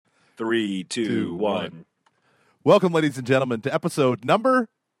Three, two, one. Welcome, ladies and gentlemen, to episode number...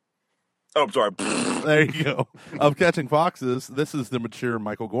 Oh, I'm sorry. There you go. Of Catching Foxes. This is the mature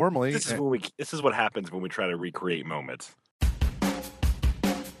Michael Gormley. This is what happens when we try to recreate moments. I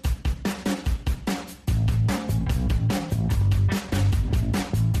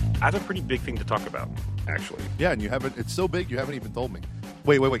have a pretty big thing to talk about, actually. Yeah, and you haven't. It's so big you haven't even told me.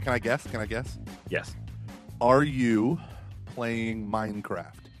 Wait. Can I guess? Yes. Are you playing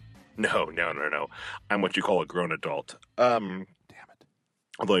Minecraft? No. I'm what you call a grown adult. Damn it.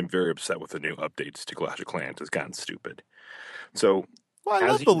 Although I'm very upset with the new updates to Clash of Clans. It's gotten stupid. So, Well, I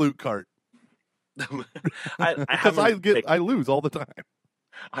love the loot cart. I lose all the time.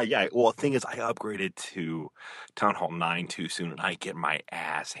 Yeah. Well, the thing is, I upgraded to Town Hall 9 too soon, and I get my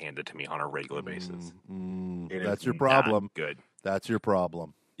ass handed to me on a regular basis. That's your problem. Good. That's your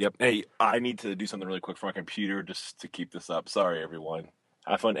problem. Yep. Hey, I need to do something really quick for my computer just to keep this up. Sorry, everyone.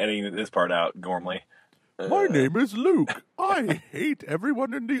 Have fun editing this part out, Gormley. My name is Luke. I hate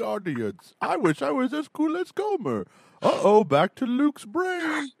everyone in the audience. I wish I was as cool as Gomer. Uh-oh, back to Luke's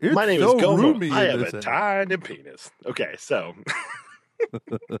brain. It's my name so is Gomer. roomy I in have this a end. tiny penis. Okay, so...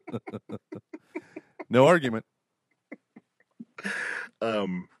 No argument.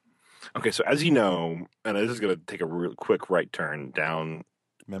 Okay, so as you know, and this is going to take a real quick right turn down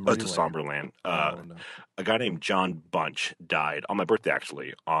Memory to lane. Somberland. No. A guy named John Bunch died on my birthday,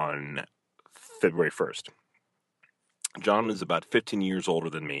 actually, on February 1st. John is about 15 years older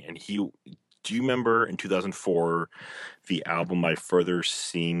than me, and do you remember in 2004 the album My Further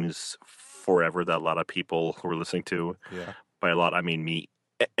Seems Forever that a lot of people were listening to? Yeah. By a lot, I mean me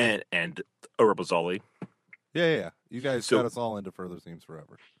and Urabazoli. Yeah. You guys got us all into Further Seems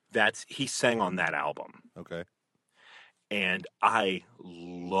Forever. He sang on that album. Okay. And I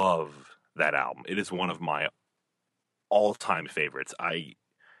love that album. It is one of my all-time favorites. I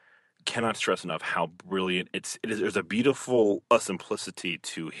cannot stress enough how brilliant it is. There's a beautiful simplicity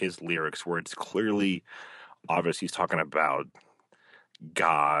to his lyrics where it's clearly obvious he's talking about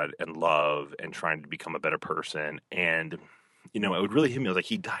God and love and trying to become a better person. And, it would really hit me. I was like,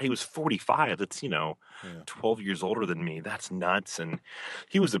 he died. He was 45. That's, 12 years older than me. That's nuts. And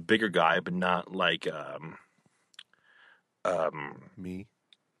he was a bigger guy, but not like, me?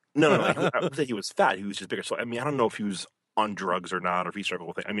 No, I would say he was fat. He was just bigger. So, I don't know if he was on drugs or not, or if he struggled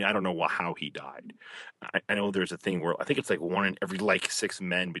with it. I don't know how he died. I know there's a thing where I think it's like one in every 6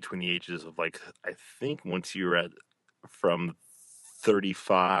 men between the ages of I think once you're from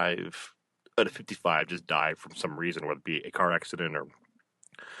 35 to 55 just die from some reason, whether it be a car accident or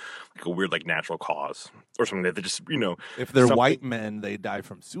a weird natural cause or something that they just, If they're white men, they die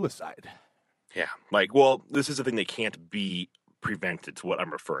from suicide. Yeah. This is a thing that can't be prevented to what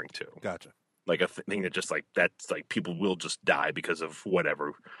I'm referring to. Gotcha. A thing that just that's people will just die because of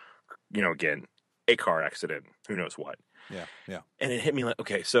whatever, again, a car accident, who knows what. Yeah. And it hit me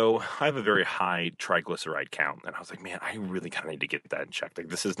okay, so I have a very high triglyceride count. And I was like, man, I really kind of need to get that checked.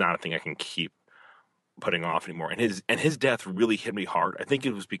 This is not a thing I can keep putting off anymore. And his death really hit me hard. I think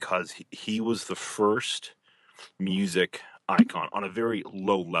it was because he was the first music icon on a very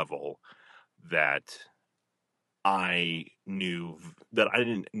low level that I knew, that I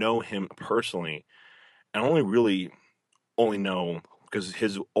didn't know him personally, and only know because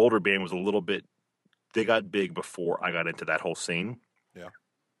his older band was a little bit, they got big before I got into that whole scene. Yeah.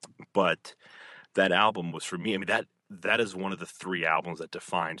 But that album was for me, that is one of the 3 albums that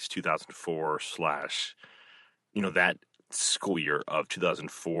defines 2004 / that school year of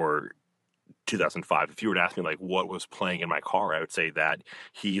 2004, 2005. If you were to ask me what was playing in my car, I would say that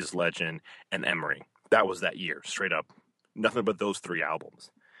He's Legend and Emery. That was that year, straight up. Nothing but those 3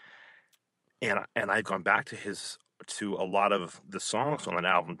 albums. And I've gone back to a lot of the songs on that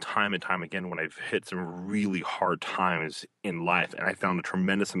album time and time again when I've hit some really hard times in life, and I found a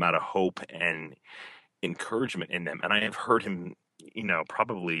tremendous amount of hope and encouragement in them. And I have heard him,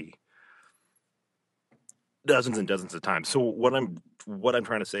 probably dozens and dozens of times. So what I'm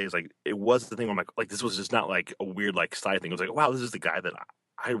trying to say is it was the thing where I'm like this was just not a weird side thing. It was wow, this is the guy that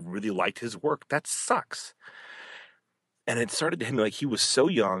I really liked his work. That sucks. And it started to hit me he was so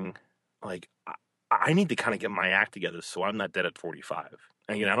young. I need to kind of get my act together so I'm not dead at 45.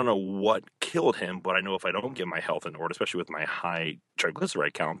 And again, I don't know what killed him, but I know if I don't get my health in order, especially with my high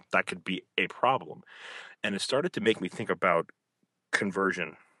triglyceride count, that could be a problem. And it started to make me think about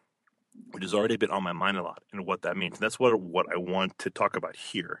conversion, which has already been on my mind a lot, and what that means. And that's what I want to talk about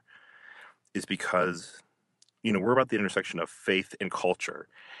here, is because, we're about the intersection of faith and culture.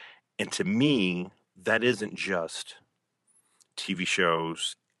 And to me, that isn't just TV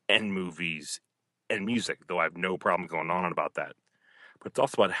shows and movies and music, though I have no problem going on about that. but it's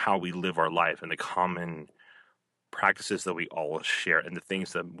also about how we live our life and the common practices that we all share and the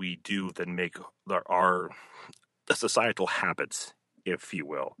things that we do that make our societal habits, if you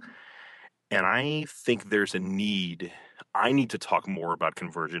will. And I think there's a need. I need to talk more about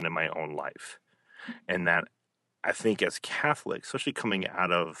conversion in my own life, and that I think as Catholics, especially coming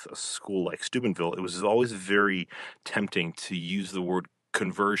out of a school like Steubenville, it was always very tempting to use the word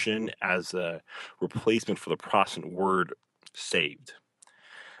conversion as a replacement for the Protestant word saved.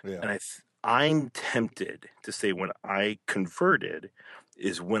 Yeah. And I'm tempted to say when I converted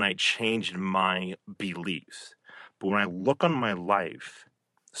is when I changed my beliefs. But when I look on my life,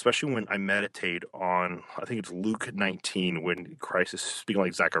 especially when I meditate on, I think it's Luke 19, when Christ is speaking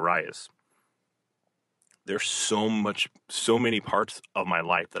like Zacharias, there's so many parts of my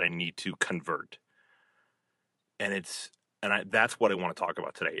life that I need to convert. And that's what I want to talk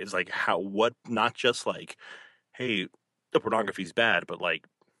about today is like not just like, hey, the pornography's bad, but like,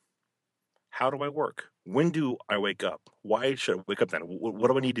 how do I work? When do I wake up? Why should I wake up then? What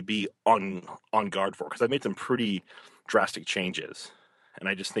do I need to be on guard for? Because I've made some pretty drastic changes, and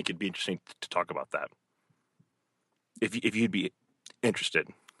I just think it'd be interesting to talk about that. If you'd be interested,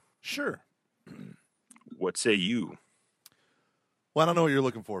 Sure. what say you? Well, I don't know what you're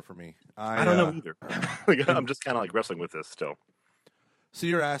looking for me. I don't know either. Like, I'm just kind of like wrestling with this still. So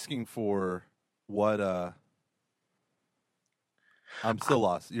you're asking for what? I'm still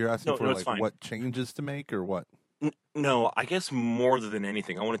lost. You're asking for like what changes to make or what? No, I guess more than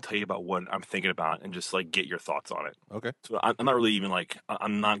anything, I want to tell you about what I'm thinking about and just like get your thoughts on it. Okay. So I'm not really even like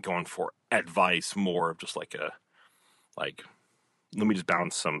I'm not going for advice, more of just like let me just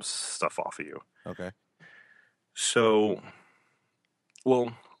bounce some stuff off of you. Okay. So,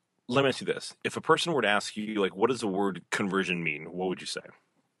 well, let me ask you this: if a person were to ask you like, what does the word conversion mean? What would you say?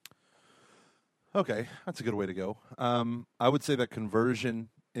 Okay, that's a good way to go. I would say that conversion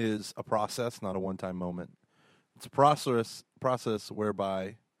is a process, not a one-time moment. It's a process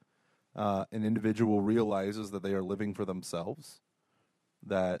whereby an individual realizes that they are living for themselves,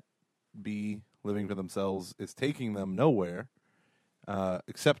 that B, living for themselves is taking them nowhere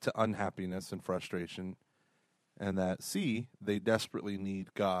except to unhappiness and frustration, and that C, they desperately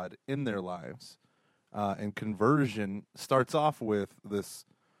need God in their lives. And conversion starts off with this.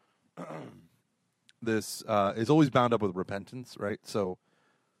 This is always bound up with repentance, right? So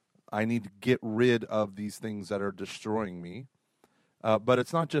I need to get rid of these things that are destroying me. But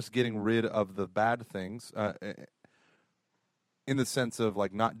it's not just getting rid of the bad things in the sense of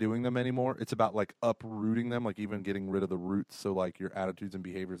like not doing them anymore. It's about like uprooting them, like even getting rid of the roots. So like your attitudes and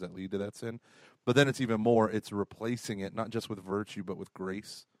behaviors that lead to that sin. But then it's even more, it's replacing it, not just with virtue, but with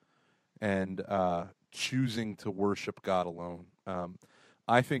grace and choosing to worship God alone.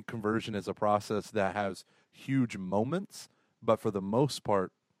 I think conversion is a process that has huge moments, but for the most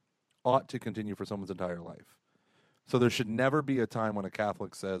part, ought to continue for someone's entire life. So there should never be a time when a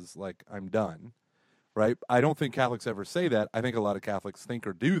Catholic says, like, I'm done, right? I don't think Catholics ever say that. I think a lot of Catholics think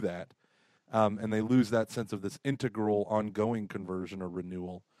or do that, and they lose that sense of this integral, ongoing conversion or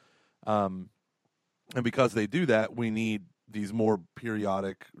renewal. And because they do that, we need these more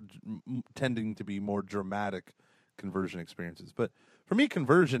periodic, tending to be more dramatic conversion experiences. But for me,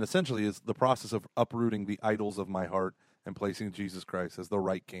 conversion essentially is the process of uprooting the idols of my heart and placing Jesus Christ as the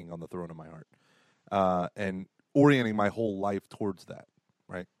right king on the throne of my heart, and orienting my whole life towards that,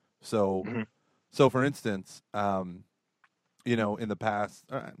 right? So, so for instance, in the past,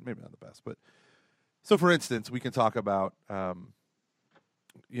 maybe not the past, but so for instance, we can talk about,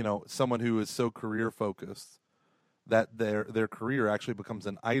 someone who is so career focused that their career actually becomes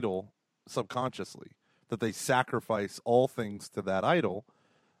an idol subconsciously, that they sacrifice all things to that idol,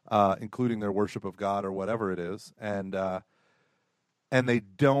 including their worship of God or whatever it is, and they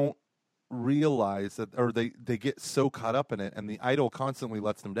don't realize that, or they get so caught up in it, and the idol constantly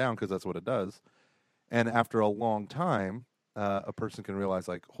lets them down because that's what it does. And after a long time, a person can realize,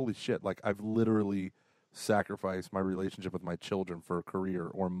 like, holy shit, like I've literally sacrificed my relationship with my children for a career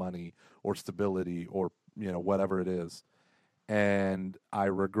or money or stability or whatever it is. And I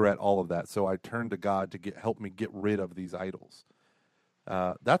regret all of that. So I turn to God to help me get rid of these idols.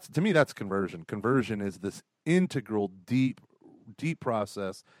 To me, that's conversion. Conversion is this integral, deep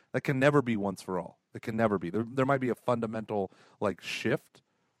process that can never be once for all. It can never be. There might be a fundamental like shift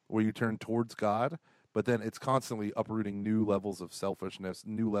where you turn towards God, but then it's constantly uprooting new levels of selfishness,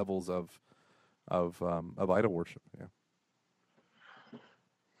 new levels of idol worship. Yeah.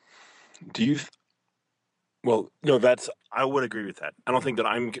 Do you? Well, no, I would agree with that. I don't think that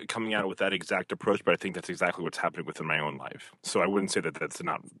I'm coming at it with that exact approach, but I think that's exactly what's happening within my own life. So I wouldn't say that that's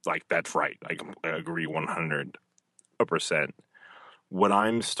not like that's right. I agree 100%. what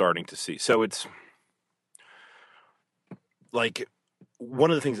I'm starting to see. So it's like one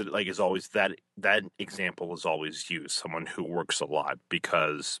of the things that like is always that example is always used, someone who works a lot,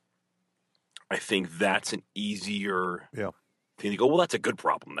 because I think that's an easier Yeah. thing to go, well, that's a good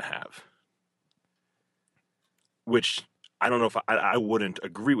problem to have. Which I don't know if I wouldn't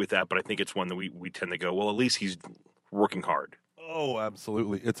agree with that, but I think it's one that we tend to go, well, at least he's working hard. Oh,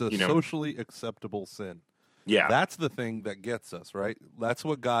 absolutely. It's a You know? socially acceptable sin. Yeah. That's the thing that gets us, right? That's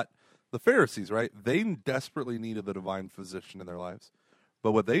what got the Pharisees, right? They desperately needed the divine physician in their lives.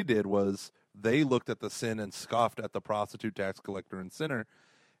 But what they did was they looked at the sin and scoffed at the prostitute, tax collector, and sinner.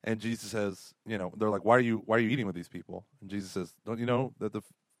 And Jesus says, they're like, why are you eating with these people? And Jesus says, don't you know that the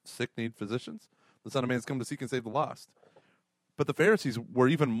sick need physicians? The Son of Man has come to seek and save the lost. But the Pharisees were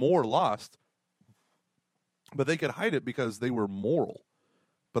even more lost, but they could hide it because they were moral,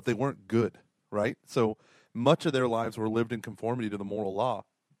 but they weren't good, right? So much of their lives were lived in conformity to the moral law,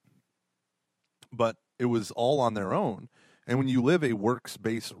 but it was all on their own. And when you live a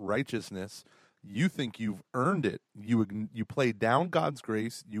works-based righteousness, you think you've earned it. You play down God's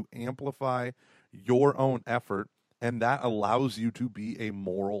grace, you amplify your own effort, and that allows you to be a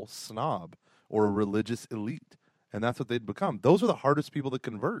moral snob or a religious elite. And that's what they'd become. Those are the hardest people to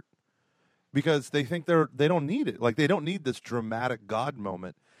convert because they think they don't need it. Like they don't need this dramatic God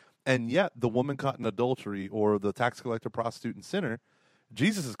moment. And yet the woman caught in adultery or the tax collector, prostitute, and sinner,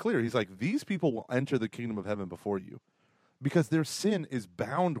 Jesus is clear. He's like, these people will enter the kingdom of heaven before you because their sin is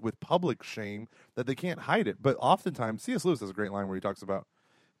bound with public shame that they can't hide it. But oftentimes, C.S. Lewis has a great line where he talks about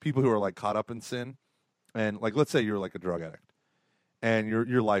people who are like caught up in sin. And like, let's say you're like a drug addict and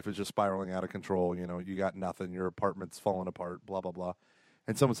your life is just spiraling out of control. You got nothing. Your apartment's falling apart, blah, blah, blah.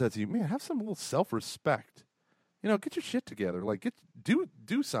 And someone says to you, man, have some little self-respect. Get your shit together. Like,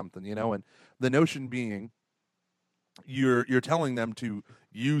 do something, And the notion being you're telling them to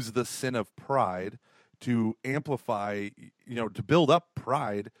use the sin of pride to amplify, to build up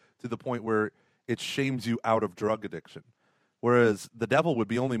pride to the point where it shames you out of drug addiction. Whereas the devil would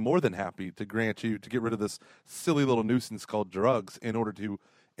be only more than happy to grant you to get rid of this silly little nuisance called drugs in order to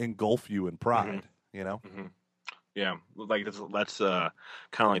engulf you in pride, Mm-hmm. Yeah, like that's kind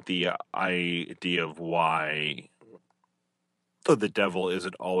of like the idea of why the devil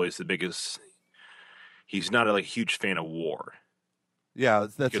isn't always the biggest. He's not a like huge fan of war. Yeah,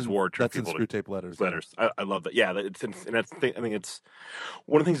 Because war turns that's in people Screw Tape Letters. to letters. I love that. Yeah, and that's the thing. I think it's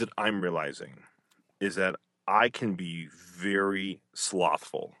one of the things that I'm realizing is that I can be very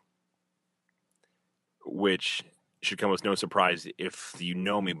slothful, which should come as no surprise if you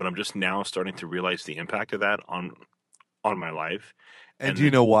know me. But I'm just now starting to realize the impact of that on my life. And do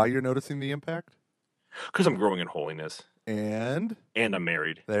you know why you're noticing the impact? Because I'm growing in holiness. And I'm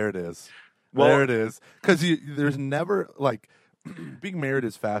married. There it is. Well, there it is. Because there's never, like, being married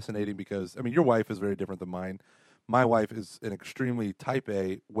is fascinating because, I mean, your wife is very different than mine. My wife is an extremely type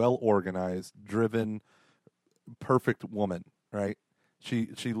A, well-organized, driven, perfect woman, right? She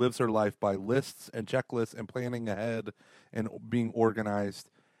lives her life by lists and checklists and planning ahead and being organized.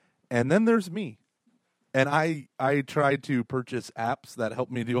 And then there's me. And I tried to purchase apps that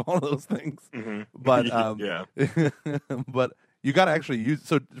help me do all those things, mm-hmm. but yeah, but you got to actually use.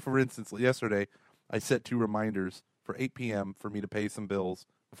 So, for instance, yesterday I set 2 reminders for 8 p.m. for me to pay some bills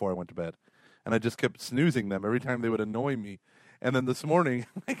before I went to bed, and I just kept snoozing them every time they would annoy me. And then this morning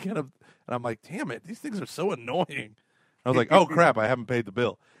I get up and I'm like, damn it, these things are so annoying. I was like, oh crap, I haven't paid the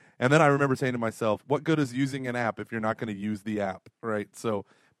bill. And then I remember saying to myself, what good is using an app if you're not going to use the app, right? So.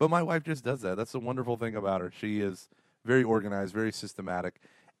 But my wife just does that. That's the wonderful thing about her. She is very organized, very systematic.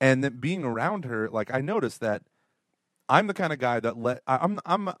 And then being around her, like I noticed that I'm the kind of guy that I'm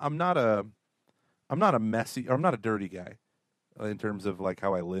not a messy or I'm not a dirty guy in terms of like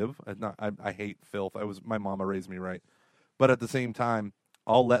how I live. I hate filth. My mama raised me right. But at the same time,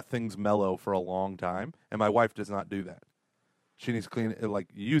 I'll let things mellow for a long time, and my wife does not do that. She needs to clean it. Like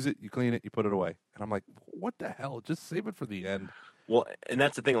you use it, you clean it, you put it away. And I'm like, what the hell? Just save it for the end. Well, and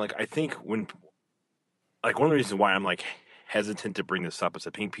that's the thing. Like, I think one of the reasons why I'm like hesitant to bring this up is I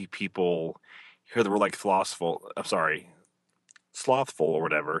think people hear the word like slothful or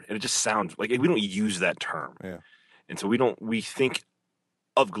whatever, and it just sounds like we don't use that term. Yeah. And so we think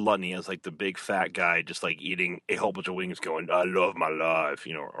of gluttony as like the big fat guy just like eating a whole bunch of wings, going, "I love my life,"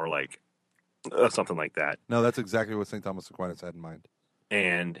 or like something like that. No, that's exactly what St. Thomas Aquinas had in mind.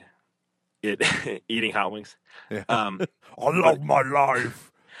 And eating hot wings. Yeah. I love my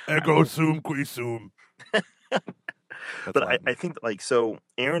life. Ego sum qui sum. But I think like, so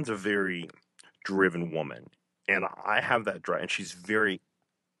Erin's a very driven woman, and I have that drive, and she's very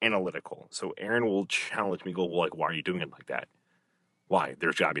analytical. So Erin will challenge me, go, well, like, why are you doing it like that? Why?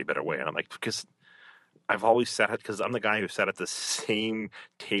 There's got to be a better way. And I'm like, because I've always sat because I'm the guy who sat at the same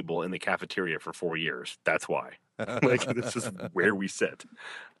table in the cafeteria for 4 years. That's why. Like, this is where we sit.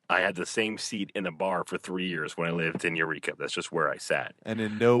 I had the same seat in a bar for 3 years when I lived in Eureka. That's just where I sat. And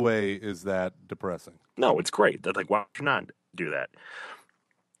in no way is that depressing. No, it's great. That's like, why would you not do that?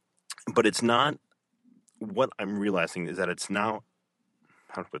 But it's not. What I'm realizing is that it's now.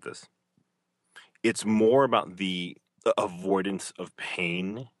 How to put this? It's more about the avoidance of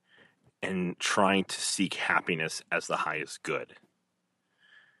pain and trying to seek happiness as the highest good.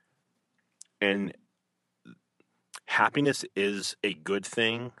 And happiness is a good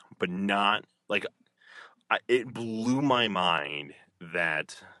thing, but not like it blew my mind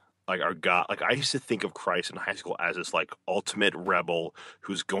that like our God, like I used to think of Christ in high school as this like ultimate rebel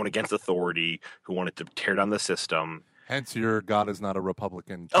who's going against authority, who wanted to tear down the system. Hence, your God is not a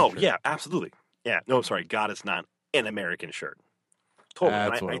Republican Oh t-shirt. yeah, absolutely. Yeah, no, sorry, God is not an American shirt. Totally.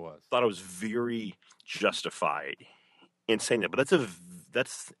 That's And what I it was. thought it was very justified in saying that, but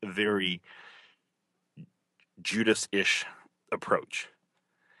that's a very Judas-ish approach.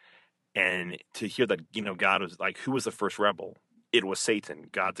 And to hear that, God was like, who was the first rebel? It was Satan.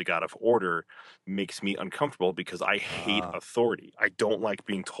 God's a God of order makes me uncomfortable because I hate authority. I don't like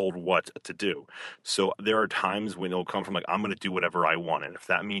being told what to do. So there are times when it'll come from like, I'm going to do whatever I want. And if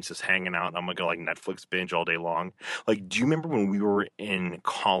that means just hanging out and I'm going to go like Netflix binge all day long. Like, do you remember when we were in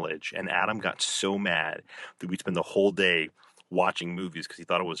college and Adam got so mad that we'd spend the whole day watching movies because he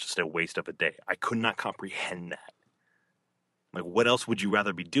thought it was just a waste of a day? I could not comprehend that. Like, what else would you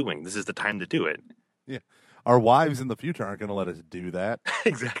rather be doing? This is the time to do it. Yeah. Our wives in the future aren't going to let us do that.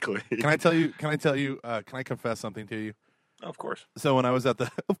 Exactly. Can I tell you? Can I confess something to you? Of course. So when I was of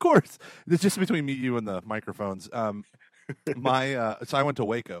course, it's just between me, you, and the microphones. So I went to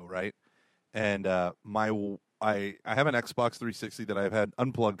Waco, right? And I have an Xbox 360 that I've had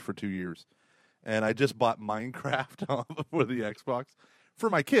unplugged for 2 years, and I just bought Minecraft for the Xbox for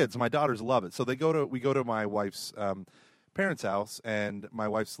my kids. My daughters love it, so we go to my wife's parents' house, and my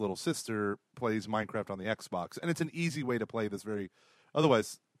wife's little sister plays Minecraft on the Xbox, and it's an easy way to play this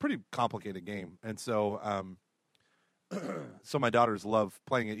otherwise pretty complicated game. And so, so my daughters love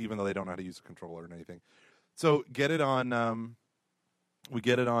playing it, even though they don't know how to use a controller or anything. So we get it on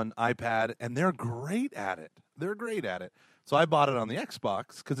iPad, and they're great at it. So I bought it on the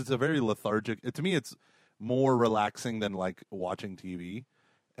Xbox because it's a very lethargic. To me, it's more relaxing than like watching TV,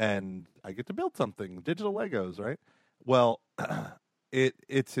 and I get to build something, digital Legos, right? Well,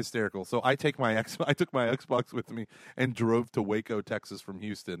 it's hysterical. So I took my Xbox with me and drove to Waco, Texas from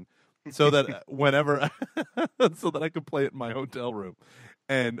Houston, so that so that I could play it in my hotel room.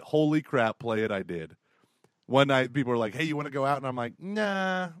 And holy crap, play it I did. One night people were like, "Hey, you want to go out?" And I'm like,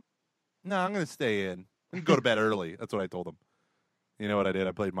 "Nah, I'm going to stay in and go to bed early." That's what I told them. You know what I did?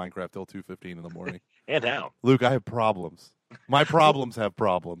 I played Minecraft till 2:15 in the morning. And how? Luke, I have problems. My problems have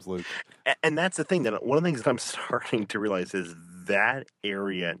problems, Luke. And that's the thing, that one of the things that I'm starting to realize is that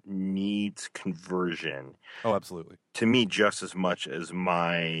area needs conversion. Oh, absolutely. To me, just as much as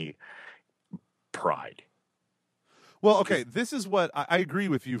my pride. Well, okay, this is what I agree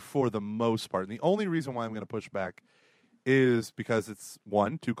with you for the most part. And the only reason why I'm going to push back is because it's,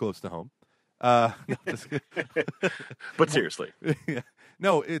 one, too close to home. No, But seriously. Yeah.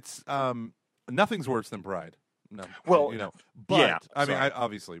 No, it's nothing's worse than pride. No. Well, but yeah, I mean, sorry.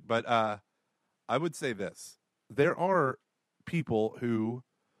 obviously, but I would say this. There are people who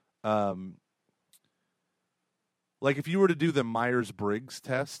like if you were to do the Myers-Briggs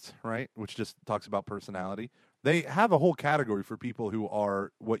test, right, which just talks about personality, they have a whole category for people who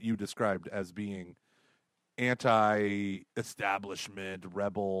are what you described as being anti-establishment,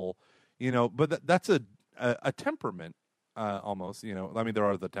 rebel, but that's a temperament almost, I mean, there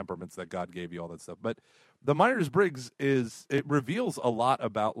are the temperaments that God gave you, all that stuff, but the Myers-Briggs it reveals a lot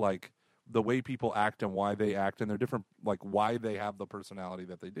about like the way people act and why they act, and they're different, like why they have the personality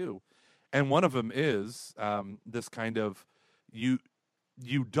that they do. And one of them is this kind of you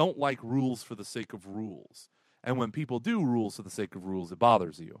don't like rules for the sake of rules. And when people do rules for the sake of rules, it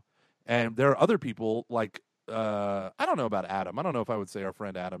bothers you. And there are other people like, I don't know about Adam. I don't know if I would say our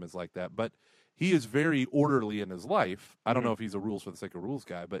friend Adam is like that, but he is very orderly in his life. I don't know if he's a rules for the sake of rules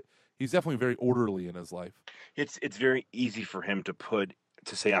guy, but he's definitely very orderly in his life. It's very easy for him to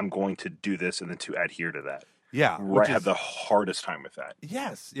say, I'm going to do this, and then to adhere to that. Yeah. I have the hardest time with that.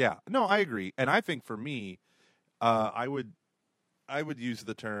 Yes. Yeah. No, I agree. And I think for me, I would use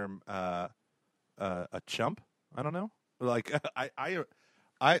the term a chump. I don't know. Like I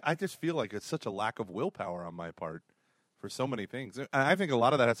just feel like it's such a lack of willpower on my part for so many things. And I think a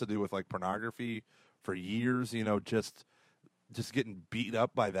lot of that has to do with like pornography for years, just just getting beat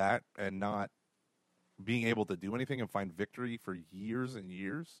up by that and not being able to do anything and find victory for years and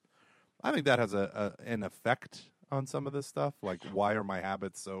years. I think that has an effect on some of this stuff. Like, why are my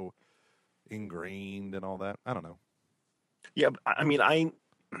habits so ingrained and all that? I don't know. Yeah, I mean, I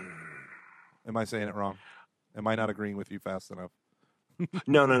Am I saying it wrong? Am I not agreeing with you fast enough?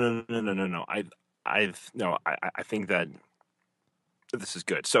 no. I think that this is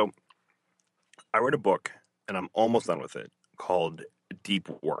good. So I read a book, and I'm almost done with it, called Deep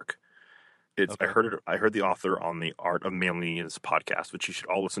Work. Okay. I heard the author on the Art of Manliness podcast, which you should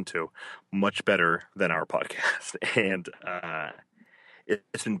all listen to, much better than our podcast, and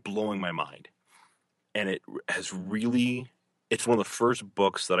it's been blowing my mind. And it has really, it's one of the first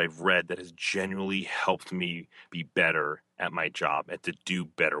books that I've read that has genuinely helped me be better at my job and to do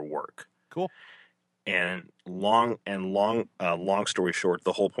better work. Cool. And long story short,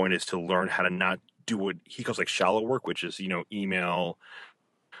 the whole point is to learn how to not do what he calls like shallow work, which is, email,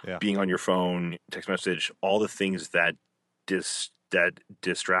 Yeah. being on your phone, text message, all the things that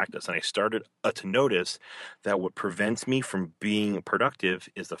distract us. And I started to notice that what prevents me from being productive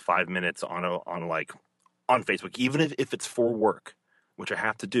is the 5 minutes on Facebook, even if it's for work, which I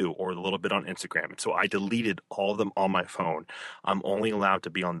have to do, or a little bit on Instagram. And so I deleted all of them on my phone. I'm only allowed to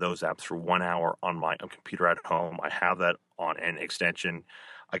be on those apps for 1 hour on my computer at home. I have that on an extension.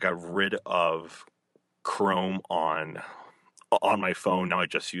 I got rid of Chrome on my phone. Now I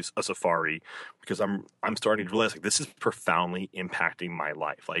just use a Safari because I'm starting to realize like this is profoundly impacting my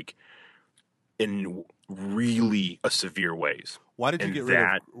life, like in really a severe ways. Why did you And get rid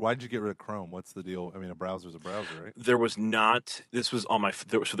of Why did you get rid of Chrome? What's the deal? I mean, a browser's a browser, right? there was not. This was on my.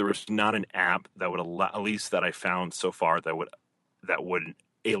 There was not an app that would allow, at least that I found so far, that would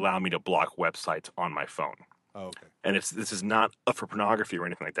allow me to block websites on my phone. Oh, okay. And this is not for pornography or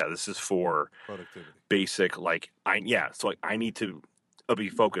anything like that. This is for Productivity. basic so like I need to be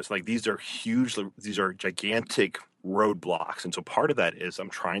focused. Like these are gigantic roadblocks, and so part of that is I'm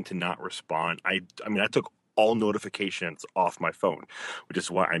trying to not respond. I mean I took all notifications off my phone, which is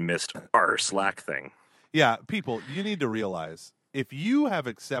why I missed our Slack thing. Yeah, people, you need to realize if you have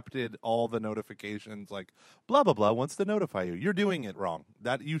accepted all the notifications, like blah blah blah wants to notify you, you're doing it wrong.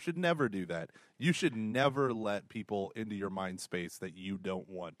 That you should never do that. You should never let people into your mind space that you don't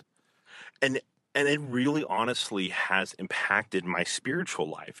want. And it really honestly has impacted my spiritual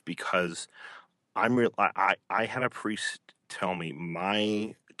life because I had a priest tell me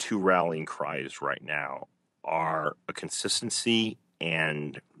my two rallying cries right now are a consistency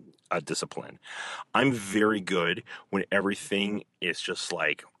and a discipline. I'm very good when everything is just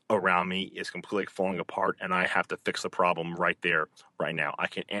like around me is completely falling apart and I have to fix the problem right there, right now. I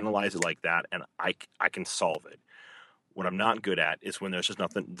can analyze it like that and I can solve it. What I'm not good at is when there's just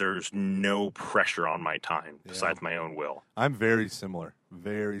nothing, there's no pressure on my time besides my own will. I'm very similar.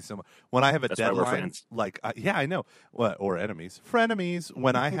 Very similar. When I have a That's why we're deadline, friends. yeah, I know. Or enemies, frenemies.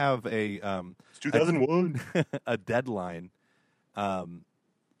 When I have It's 2001. a deadline,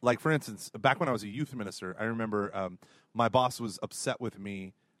 like for instance, back when I was a youth minister, I remember my boss was upset with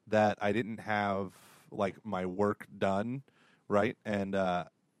me that I didn't have like my work done, right? And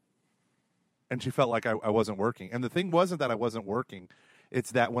she felt like I wasn't working. And the thing wasn't that I wasn't working;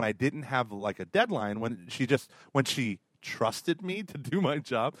 it's that when I didn't have like a deadline, when she trusted me to do my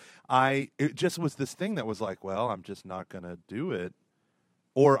job, it just was this thing that was like, well, I'm just not gonna do it,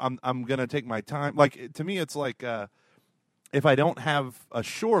 or I'm gonna take my time. Like to me, it's like if I don't have a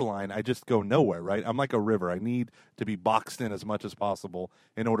shoreline, I just go nowhere, right? I'm like a river. I need to be boxed in as much as possible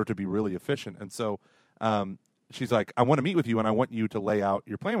in order to be really efficient. And so she's like, I want to meet with you and I want you to lay out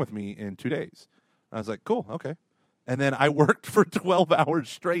your plan with me in 2 days. And I was like, cool, okay. And then I worked for 12 hours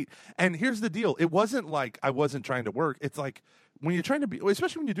straight. And here's the deal. It wasn't like I wasn't trying to work. It's like when you're trying to be,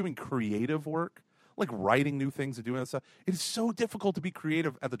 especially when you're doing creative work, like writing new things and doing that stuff, it is so difficult to be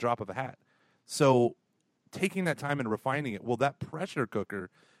creative at the drop of a hat. So taking that time and refining it, well, that pressure cooker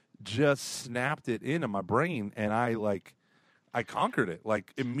just snapped it into my brain and I conquered it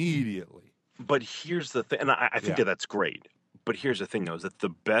like immediately. But here's the thing, and I think Yeah. that's great. But here's the thing, though, is that the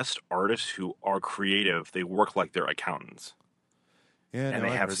best artists who are creative, they work like they're accountants, Yeah, and no, they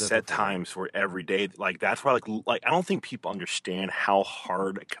I've have heard that set before. times for every day. Like that's why, like I don't think people understand how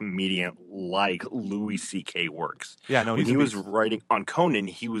hard a comedian like Louis C.K. works. Yeah, no, When he's he a was beast. writing on Conan,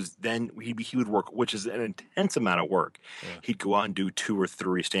 he would work, which is an intense amount of work. Yeah. He'd go out and do 2 or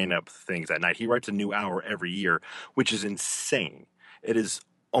 3 stand-up things at night. He writes a new hour every year, which is insane. It is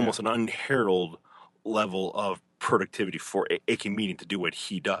almost an unheralded level of productivity for a comedian to do what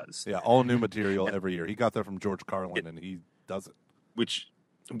he does. Yeah, all new material every year. He got that from George Carlin, and he does it.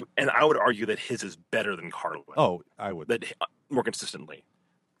 And I would argue that his is better than Carlin. Oh, I would. That more consistently.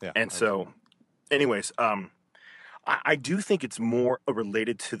 Yeah. And so, anyways, I do think it's more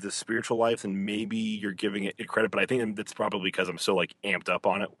related to the spiritual life than maybe you're giving it credit, but I think that's probably because I'm so like amped up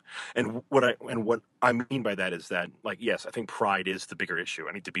on it. And what I mean by that is that, like, yes, I think pride is the bigger issue.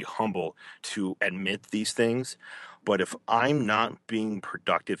 I need to be humble to admit these things, but if I'm not being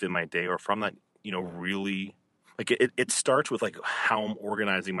productive in my day, or if I'm not, really like it starts with like how I'm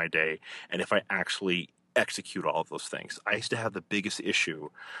organizing my day, and if I actually execute all of those things. I used to have the biggest issue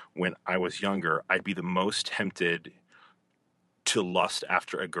when I was younger. I'd be the most tempted to lust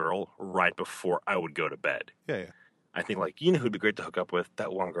after a girl right before I would go to bed. Yeah. Yeah. I think like, who'd be great to hook up with?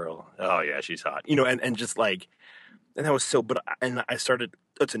 That one girl. Oh yeah, she's hot. And just like, and that was so, and I started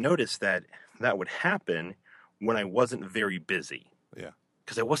to notice that that would happen when I wasn't very busy. Yeah.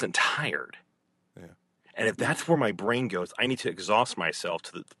 Because I wasn't tired. Yeah. And if that's where my brain goes, I need to exhaust myself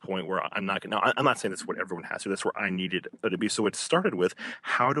to the point where I'm not going to. Now, I'm not saying that's what everyone has to. That's where I needed it to be. So it started with,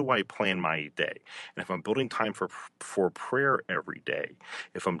 how do I plan my day? And if I'm building time for prayer every day,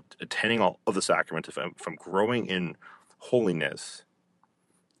 if I'm attending all of the sacraments, if I'm growing in holiness,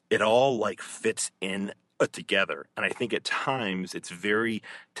 it all like fits in together. And I think at times it's very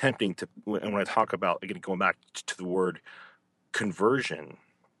tempting to, and when I talk about, again, going back to the word conversion,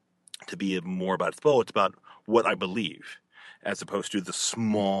 to be more about it's about what I believe, as opposed to the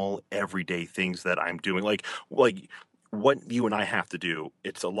small everyday things that I'm doing. Like what you and I have to do,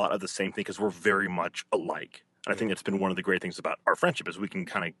 it's a lot of the same thing because we're very much alike. And I think that's been one of the great things about our friendship is we can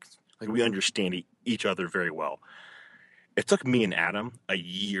kind of like we understand each other very well. It took me and Adam a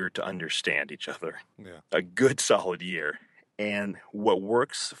year to understand each other. Yeah. A good solid year. And what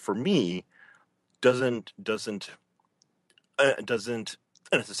works for me doesn't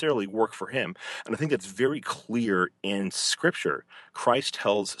necessarily work for him. And I think that's very clear in Scripture. Christ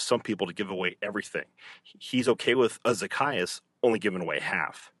tells some people to give away everything. He's okay with a Zacchaeus only giving away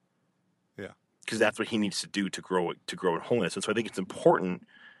half. Yeah. Because that's what he needs to do to grow in holiness. And so I think it's important,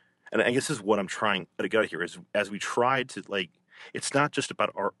 and I guess this is what I'm trying to get at here, is as we try to, like, it's not just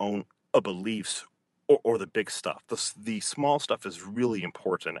about our own beliefs or the big stuff. The small stuff is really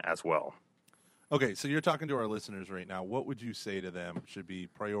important as well. Okay, so you're talking to our listeners right now. What would you say to them should be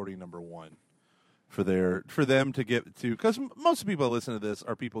priority number one for them to get to? Because most people that listen to this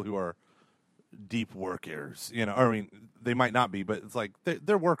are people who are deep workers. I mean, they might not be, but it's like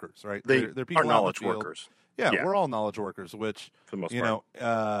they're workers, right? They're people are out in knowledge the field. workers. Yeah, we're all knowledge workers, which for the most part,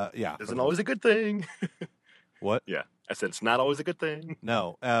 yeah, isn't always a good thing. What? Yeah, I said it's not always a good thing.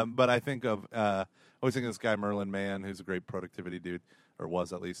 No, but I think of always think of this guy Merlin Mann, who's a great productivity dude, or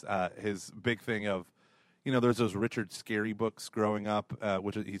was at least. His big thing of, there's those Richard Scarry books growing up,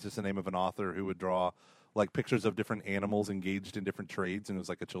 which he's just the name of an author who would draw like pictures of different animals engaged in different trades, and it was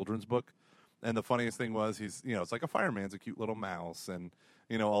like a children's book. And the funniest thing was it's like a fireman's a cute little mouse, and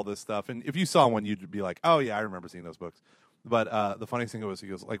all this stuff. And if you saw one, you'd be like, oh yeah, I remember seeing those books. But the funniest thing was, he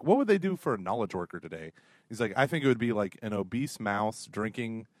goes like, what would they do for a knowledge worker today? He's like, I think it would be like an obese mouse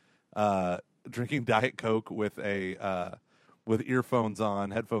drinking Diet Coke with with headphones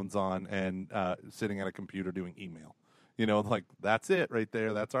on, and sitting at a computer doing email. Like that's it right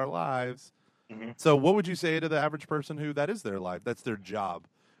there. That's our lives. Mm-hmm. So what would you say to the average person who that is their life? That's their job.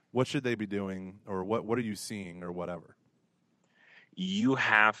 What should they be doing, or what are you seeing, or whatever? You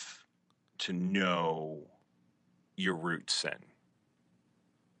have to know your root sin.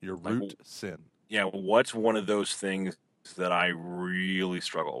 Your root sin. Yeah, what's one of those things that I really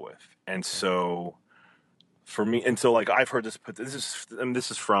struggle with? And so for me, and so like I've heard this, but this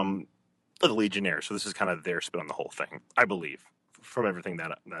is from the Legionnaires, so this is kind of their spin on the whole thing, I believe, from everything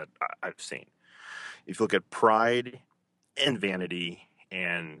that I've seen. If you look at pride and vanity,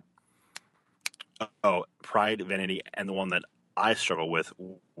 and pride, vanity, and the one that I struggle with,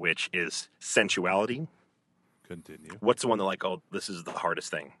 which is sensuality. Continue. What's the one that like, oh, this is the hardest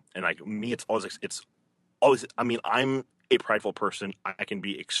thing? And like me, it's always. I mean, I'm a prideful person. I can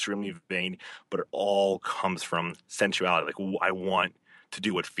be extremely vain, but it all comes from sensuality. Like I want to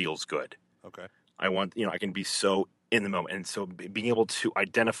do what feels good. Okay. I want, I can be so in the moment, and so being able to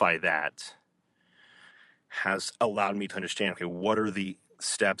identify that has allowed me to understand, okay, what are the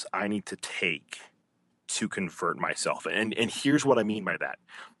steps I need to take to convert myself? And here's what I mean by that.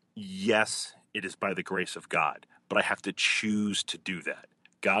 Yes, it is by the grace of God, but I have to choose to do that.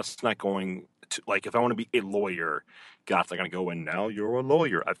 God's not going to, like, if I want to be a lawyer, God's not going to go in, now you're a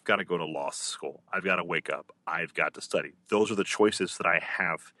lawyer. I've got to go to law school. I've got to wake up. I've got to study. Those are the choices that I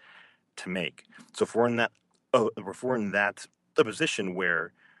have to make. So if we're in that position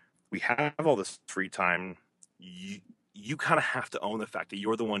where we have all this free time, you kind of have to own the fact that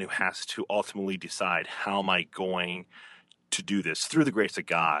you're the one who has to ultimately decide, how am I going to do this through the grace of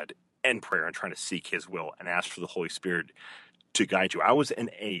God and prayer and trying to seek His will and ask for the Holy Spirit to guide you. I was in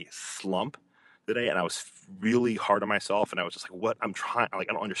a slump today, and I was really hard on myself, and I was just like, what I'm trying, like,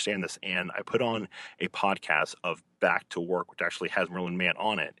 I don't understand this. And I put on a podcast of Back to Work, which actually has Merlin Mann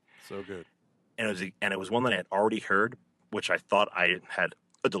on it. So good. And it was one that I had already heard, which I thought I had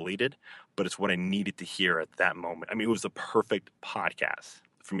deleted, but it's what I needed to hear at that moment. I mean, it was the perfect podcast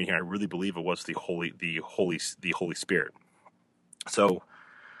for me here. I really believe it was the Holy Spirit. So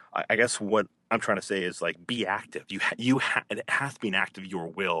I guess what I'm trying to say is, like, be active. It has to be an act of your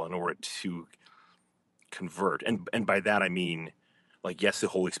will in order to convert. And by that I mean, like, yes, the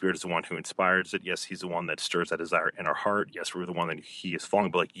Holy Spirit is the one who inspires it. Yes, He's the one that stirs that desire in our heart. Yes, we're the one that He is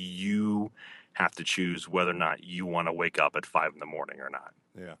following. But, like, you have to choose whether or not you want to wake up at 5 a.m. or not.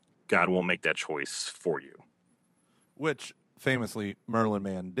 Yeah. God won't make that choice for you. Which famously Merlin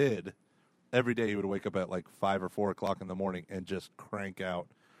Mann did. Every day he would wake up at like 5 or 4 o'clock in the morning and just crank out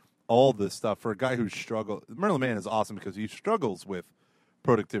all this stuff. For a guy who struggles, Merlin Mann is awesome because he struggles with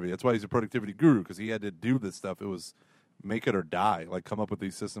productivity. That's why he's a productivity guru, because he had to do this stuff. It was make it or die, like come up with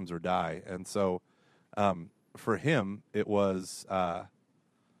these systems or die. And so for him, it was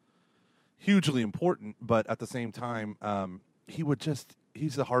hugely important, but at the same time,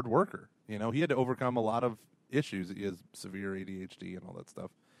 he's a hard worker. You know, he had to overcome a lot of issues. He has severe ADHD and all that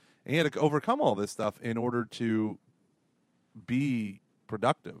stuff. And he had to overcome all this stuff in order to be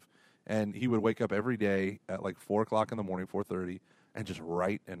productive. And he would wake up every day at like 4 o'clock in the morning, 4:30, and just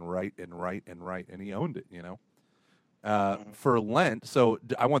write and write and write and write. And he owned it, you know. For Lent, so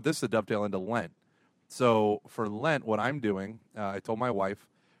I want this to dovetail into Lent. So for Lent, what I'm doing, I told my wife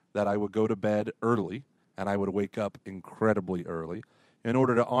that I would go to bed early and I would wake up incredibly early in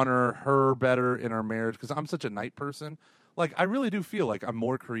order to honor her better in our marriage, because I'm such a night person. Like, I really do feel like I'm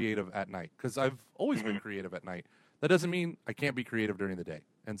more creative at night, because I've always been creative at night. That doesn't mean I can't be creative during the day.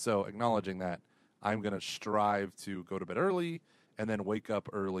 And so acknowledging that, I'm going to strive to go to bed early and then wake up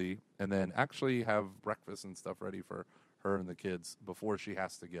early and then actually have breakfast and stuff ready for her and the kids before she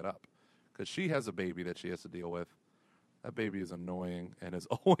has to get up, because she has a baby that she has to deal with. That baby is annoying and is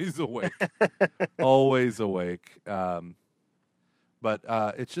always awake, always awake. But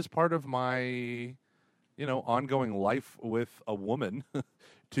it's just part of my, ongoing life with a woman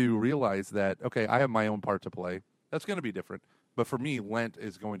to realize that, okay, I have my own part to play. That's going to be different. But for me, Lent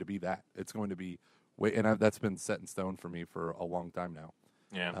is going to be that. It's going to be, that's been set in stone for me for a long time now.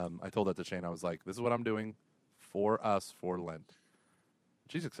 Yeah. I told that to Shane. I was like, this is what I'm doing for us for Lent.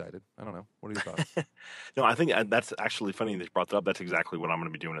 She's excited. I don't know. What are your thoughts? No, I think that's actually funny that you brought that up. That's exactly what I'm going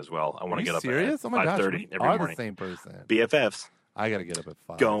to be doing as well. I want to get up serious? at Oh my gosh, 5:30 we every are morning. the same person. BFFs. I got to get up at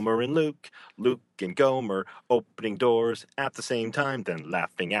 5. Gomer and Luke and Gomer, opening doors at the same time, then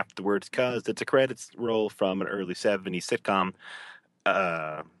laughing afterwards because it's a credits roll from an early 70s sitcom.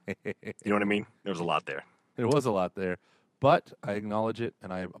 You know what I mean? There was a lot there. There was a lot there, but I acknowledge it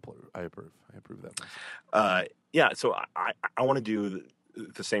and I approve. I approve that. Yeah, so I want to do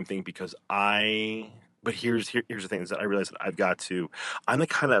the same thing because but here's the thing is that I realize that I'm the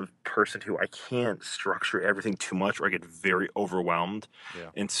kind of person who I can't structure everything too much or I get very overwhelmed.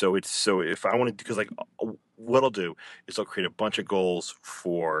 Yeah. And so if I want to, because like what I'll do is I'll create a bunch of goals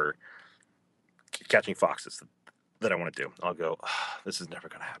for catching foxes that I want to do. I'll go, this is never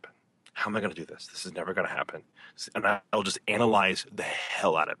going to happen. How am I going to do this? This is never going to happen. And I'll just analyze the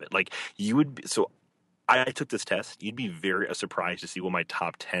hell out of it. Like I took this test. You'd be very surprised to see what my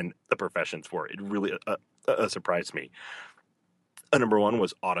top 10 the professions were. It really surprised me. Number 1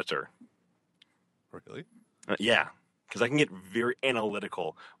 was auditor. Really? Yeah, because I can get very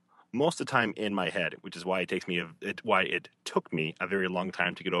analytical most of the time in my head, which is why it took me a very long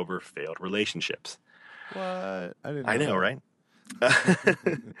time to get over failed relationships. What? I know, right? What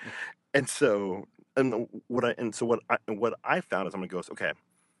I found is I'm going to go, okay,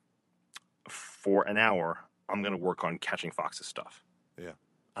 for an hour, I'm going to work on catching foxes stuff. Yeah.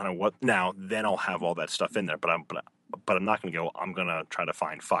 I don't know what now. Then I'll have all that stuff in there. But I'm not going to go. I'm going to try to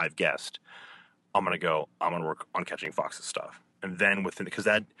find 5 guests. I'm going to work on catching foxes stuff, and then because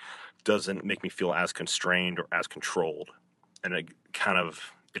that doesn't make me feel as constrained or as controlled, and it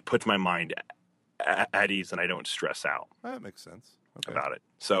puts my mind at ease, and I don't stress out. That makes sense. Okay. About it.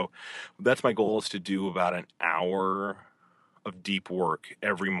 So that's my goal, is to do about an hour of deep work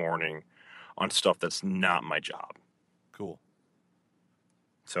every morning on stuff that's not my job. Cool.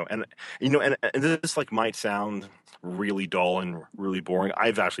 So, and this like might sound really dull and really boring. I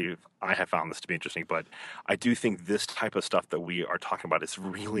have found this to be interesting, but I do think this type of stuff that we are talking about is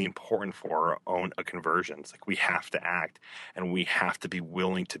really important for our own conversions. Like, we have to act and we have to be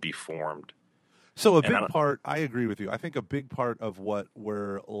willing to be formed. So a And big part, I agree with you. I think a big part of what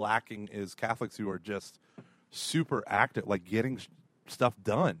we're lacking is Catholics who are just super active, like getting stuff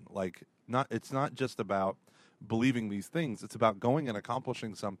done. Like it's not just about believing these things. It's about going and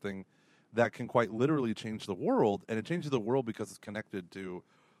accomplishing something that can quite literally change the world, and it changes the world because it's connected to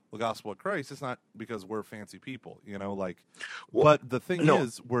the gospel of Christ. It's not because we're fancy people, like. well, But the thing no,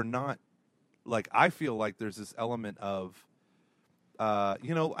 is, we're not. Like, I feel like there's this element of,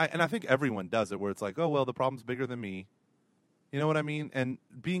 and I think everyone does it, where it's like, oh well, the problem's bigger than me. You know what I mean? And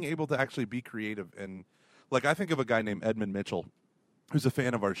being able to actually be creative, and like, I think of a guy named Edmund Mitchell, who's a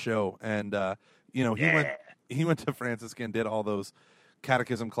fan of our show, and he went yeah, he went to Franciscan, did all those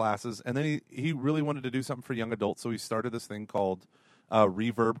catechism classes, and then he really wanted to do something for young adults, so he started this thing called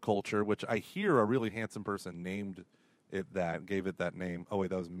Reverb Culture, which I hear a really handsome person named gave it that name. Oh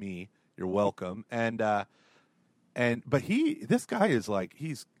wait, that was me. You're welcome. But this guy is like,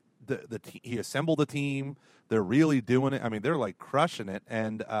 he's he assembled a team. They're really doing it. I mean, they're like crushing it,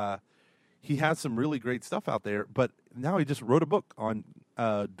 and he has some really great stuff out there. But now he just wrote a book on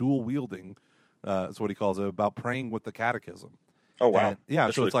dual wielding. Is what he calls it, about praying with the catechism. oh wow, And yeah,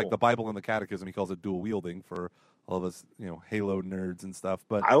 that's so really it's like cool. the Bible and the catechism. He calls it dual wielding for all of us, Halo nerds and stuff.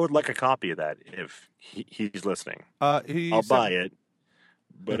 But I would like a copy of that if he's listening. he I'll buy sent, it,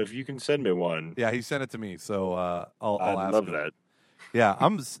 but if you can send me one, yeah, he sent it to me, so I'll I'd ask love him. that. Yeah,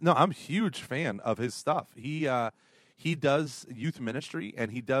 I'm a huge fan of his stuff. He does youth ministry,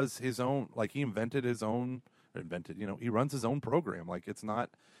 and he does his own, like, he he runs his own program. Like, it's not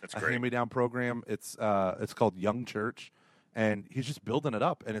That's a great. hand-me-down program. It's called Young Church, and he's just building it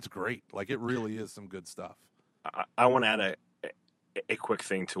up, and it's great. Like, it really is some good stuff. I want to add a quick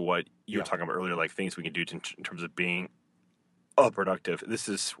thing to what you were Yeah. talking about earlier, like things we can do in terms of being productive. This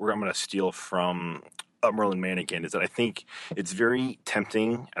is where I'm going to steal from Merlin Mann again. Is that I think it's very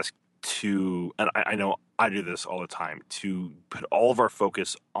tempting and I know I do this all the time, to put all of our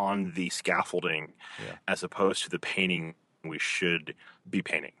focus on the scaffolding Yeah. as opposed to the painting we should be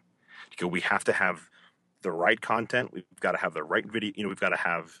painting. Because we have to have the right content, we've got to have the right video, we've got to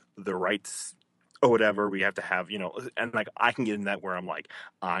have the right or whatever. We have to have, and like I can get in that where I'm like,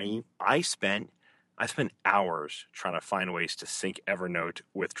 I spent hours trying to find ways to sync Evernote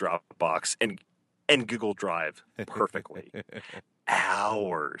with Dropbox and Google Drive perfectly.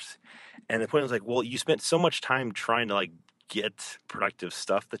 Hours. And the point was like, well, you spent so much time trying to like get productive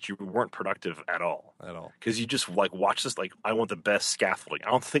stuff that you weren't productive at all. At all. Because you just like watch this, like, I want the best scaffolding. I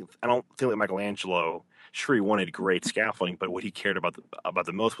don't think like Michelangelo, sure, he wanted great scaffolding, but what he cared about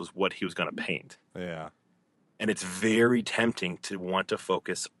the most was what he was going to paint. Yeah. And it's very tempting to want to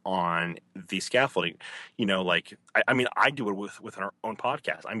focus on the scaffolding. Like, I mean, I do it with our own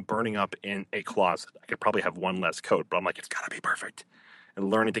podcast. I'm burning up in a closet. I could probably have one less coat, but I'm like, it's got to be perfect. And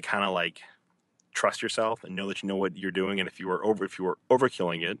learning to kind of like trust yourself and know that you know what you're doing. And if you are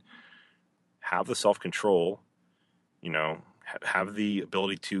overkilling it, have the self-control, have the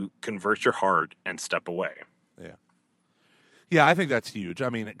ability to convert your heart and step away. Yeah. Yeah, I think that's huge. I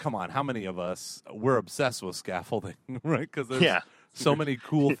mean, come on, how many of us, we're obsessed with scaffolding, right? Because there's so many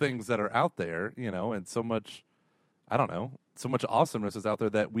cool things that are out there, and so much, I don't know, so much awesomeness is out there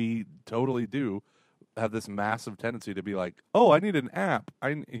that we totally do have this massive tendency to be like, oh, I need an app.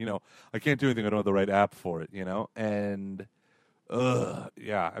 I can't do anything. I don't have the right app for it, and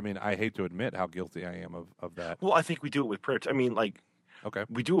yeah, I mean, I hate to admit how guilty I am of that. Well, I think we do it with prayer. I mean, like, Okay.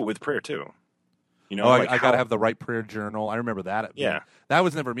 we do it with prayer too. I got to have the right prayer journal. I remember that. Yeah. That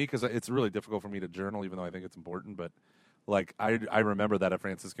was never me, because it's really difficult for me to journal, even though I think it's important. But like, I remember that at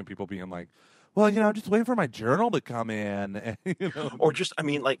Franciscan, people being like, well, I'm just waiting for my journal to come in. Or just, I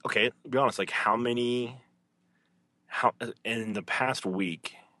mean, like, okay, to be honest, like, how in the past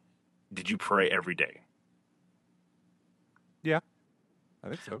week did you pray every day? Yeah, I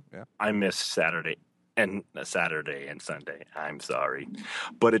think so. Yeah. I missed Saturday and Sunday. I'm sorry.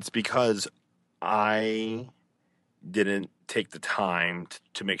 But it's because I didn't take the time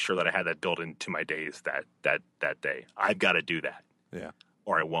to make sure that I had that built into my days that day. I've got to do that. Yeah.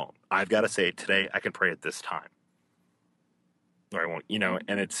 Or I won't. I've got to say, today I can pray at this time. Or I won't,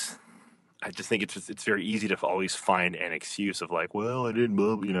 and I just think it's very easy to always find an excuse of like, well, I didn't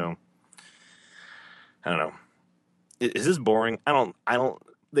move, I don't know. Is this boring? I don't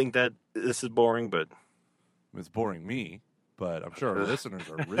think that this is boring, but It's boring me, but I'm sure our listeners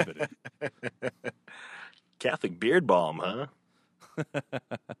are riveted. Catholic beard balm, huh?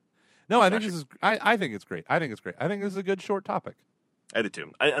 No, I think this is. I think it's great. I think it's great. I think this is a good short topic. I do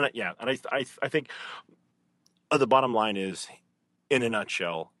too. I think the bottom line is, in a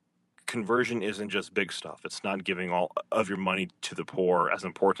nutshell, conversion isn't just big stuff. It's not giving all of your money to the poor, as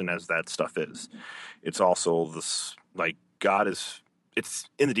important as that stuff is. It's also this, like, God is, it's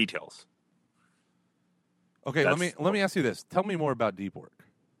in the details. Okay, That's let me ask you this. Tell me more about deep work.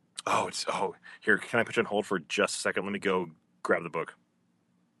 Here, can I put you on hold for just a second? Let me go grab the book.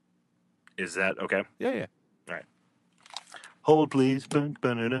 Is that okay? Yeah. All right. Hold, please.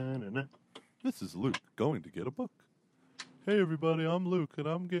 This is Luke going to get a book. Hey, everybody, I'm Luke, and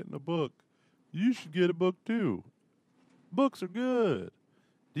I'm getting a book. You should get a book, too. Books are good.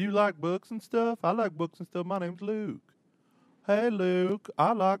 Do you like books and stuff? I like books and stuff. My name's Luke. Hey, Luke,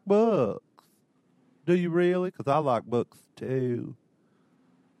 I like books. Do you really? Because I like books, too.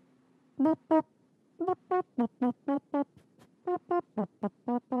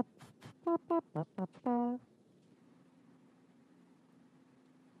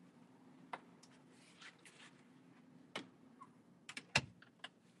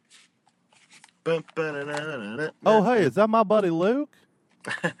 Oh, hey, is that my buddy Luke?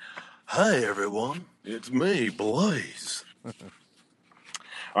 Hi, everyone. It's me, Blaze. All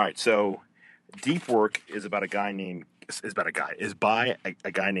right, so Deep Work is about a guy named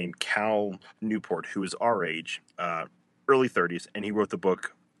a guy named Cal Newport, who is our age, early 30s, and he wrote the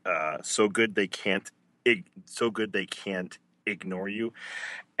book So Good They Can't Ignore You.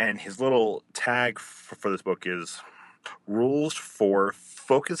 And his little tag for this book is Rules for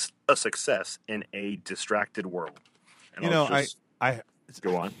Focused Success in a Distracted World. And I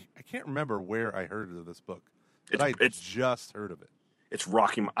go on. I can't remember where I heard of this book, but It's just heard of it. It's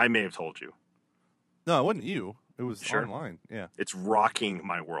rocking. I may have told you. No, it wasn't you. It was Sure. online. Yeah. It's rocking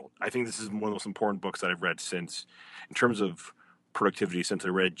my world. I think this is one of the most important books that I've read since, in terms of productivity, since I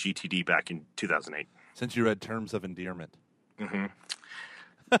read GTD back in 2008. Since you read Terms of Endearment. Mm-hmm.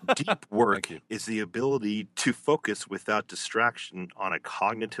 Deep work is the ability to focus without distraction on a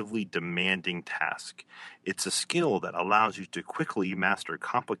cognitively demanding task. It's a skill that allows you to quickly master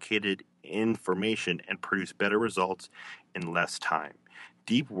complicated information and produce better results in less time.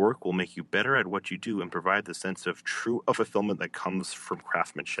 Deep work will make you better at what you do and provide the sense of true fulfillment that comes from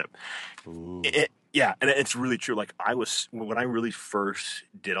craftsmanship. Yeah, and it's really true. Like, when I really first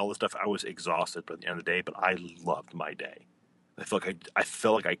did all this stuff, I was exhausted by the end of the day, but I loved my day. I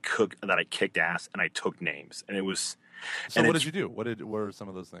felt like I kicked ass and I took names, and it was. So what did you do? What were some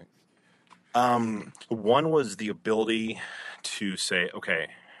of those things? One was the ability to say, okay,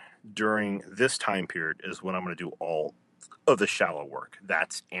 during this time period is when I'm going to do all of the shallow work.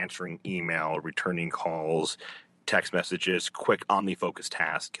 That's answering email, returning calls, text messages, quick OmniFocus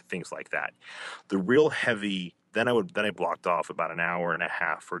task, things like that. The real heavy. Then I blocked off about an hour and a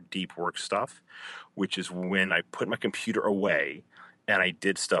half for deep work stuff, which is when I put my computer away and I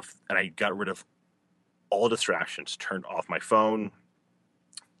did stuff and I got rid of all distractions, turned off my phone.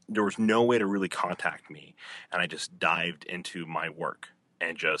 There was no way to really contact me, and I just dived into my work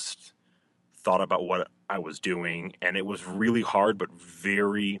and just thought about what I was doing, and it was really hard but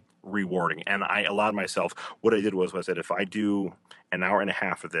very rewarding. And I allowed myself, what I did was I said, if I do an hour and a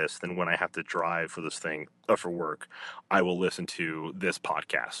half of this, then when I have to drive for this thing for work, I will listen to this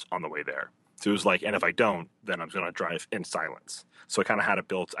podcast on the way there. So it was like, and if I don't, then I'm going to drive in silence. So I kind of had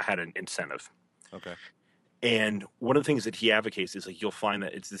I had an incentive. Okay. And one of the things that he advocates is, like, you'll find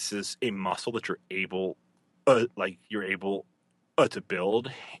that this is a muscle that you're able to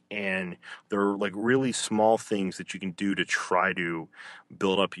build, and there are, like, really small things that you can do to try to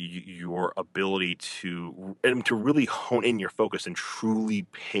build up your ability to really hone in your focus and truly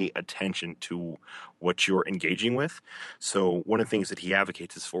pay attention to what you're engaging with. So one of the things that he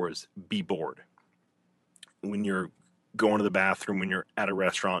advocates is be bored. When you're going to the bathroom, when you're at a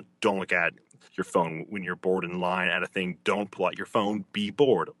restaurant, don't look at your phone. When you're bored in line at a thing, don't pull out your phone. Be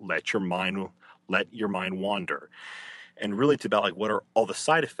bored. Let your mind wander. And really, it's about, like, what are all the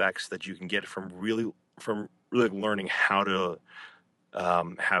side effects that you can get from really learning how to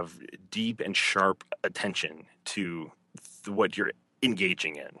have deep and sharp attention to what you're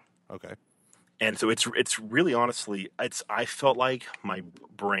engaging in. Okay. And so it's really, honestly, I felt like my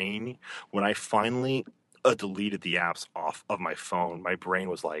brain, when I finally deleted the apps off of my phone, my brain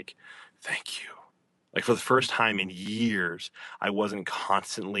was like, thank you. Like, for the first time in years, I wasn't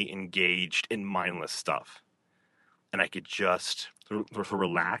constantly engaged in mindless stuff. And I could just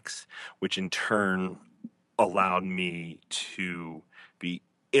relax, which in turn allowed me to be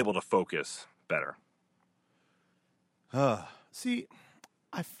able to focus better. See,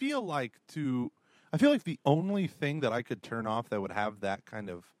 I feel like the only thing that I could turn off that would have that kind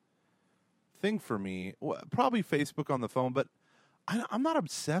of thing for me, probably Facebook on the phone, but I'm not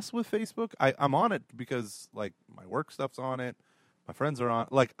obsessed with Facebook. I'm on it because, like, my work stuff's on it, My friends are on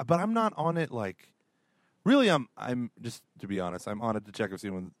like, but I'm not on it like. Really, I'm just to be honest, I'm on it to check if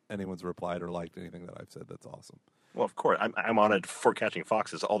anyone's replied or liked anything that I've said. That's awesome. Well, of course, I'm on it for catching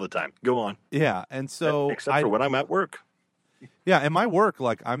foxes all the time. Go on. Yeah, and so Except for when I'm at work. yeah, in my work,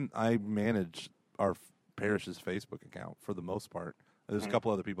 like I manage our parish's Facebook account for the most part. There's a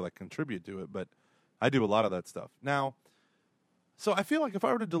couple other people that contribute to it, but I do a lot of that stuff. Now, so I feel like if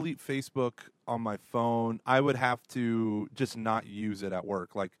I were to delete Facebook on my phone, I would have to just not use it at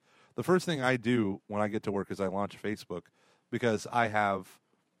work. Like the first thing I do when I get to work is I launch Facebook because I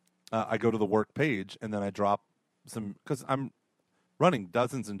go to the work page and then I drop some because I'm running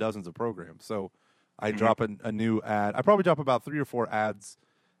dozens and dozens of programs. So I drop a new ad. I probably drop about 3 or 4 ads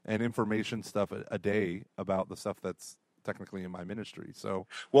and information stuff a day about the stuff that's technically in my ministry. So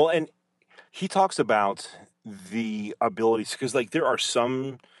Well, and he talks about the abilities because, like, there are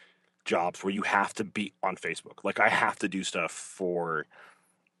some jobs where you have to be on Facebook. Like, I have to do stuff for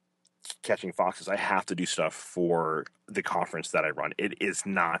catching foxes. I have to do stuff for the conference that I run. It is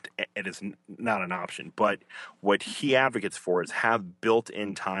not an option. But what he advocates for is have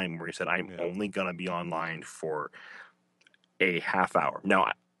built-in time where he said, I'm only going to be online for a half hour.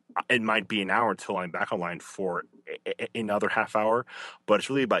 Now, it might be an hour until I'm back online for another half hour, but it's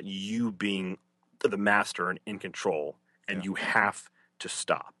really about you being the master and in control, and you have to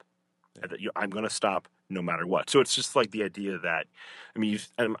stop. I'm going to stop no matter what. So it's just like the idea that, I mean,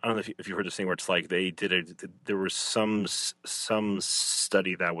 I don't know if you've heard this thing where it's like there was some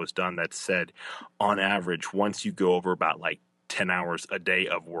study that was done that said, on average, once you go over about like 10 hours a day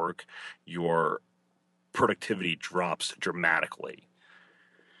of work, your productivity drops dramatically.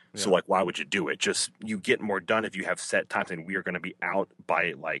 So like, why would you do it? Just you get more done if you have set times, and we are going to be out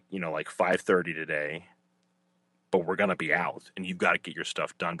by like 5:30 today, but we're going to be out, and you've got to get your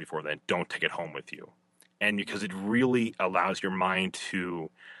stuff done before then. Don't take it home with you, and because it really allows your mind to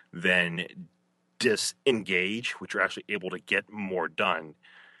then disengage, which you're actually able to get more done.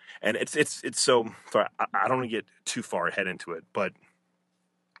 And it's so. Sorry, I don't want to get too far ahead into it, but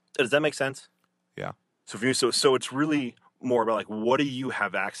does that make sense? yeah, So it's really more about like, what do you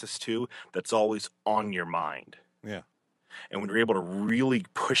have access to that's always on your mind? yeah. And when you're able to really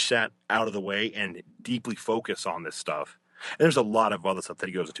push that out of the way and deeply focus on this stuff, and there's a lot of other stuff that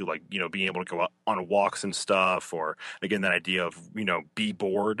he goes into, like, being able to go out on walks and stuff, or again, that idea of, be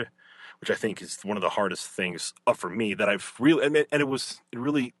bored, which I think is one of the hardest things for me that I've really, and it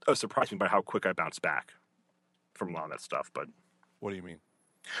really surprised me by how quick I bounced back from a lot of that stuff. But What do you mean?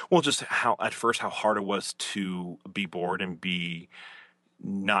 well, just how hard it was to be bored and be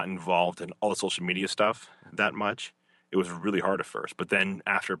not involved in all the social media stuff that much. It was really hard at first, but then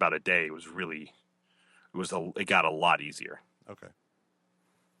after about a day, it got a lot easier. Okay.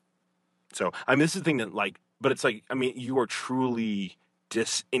 So, I mean, this is the thing that, like, but it's like, I mean, you are truly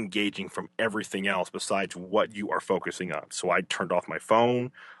disengaging from everything else besides what you are focusing on. So I turned off my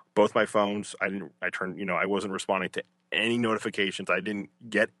phone, both my phones. I wasn't responding to any notifications. I didn't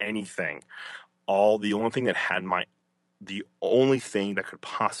get anything. The only thing that could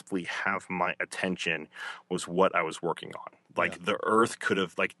possibly have my attention was what I was working on. Like the earth could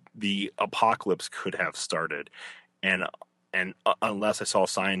have, like the apocalypse could have started, and unless I saw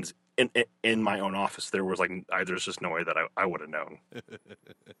signs in my own office, there's just no way that I would have known.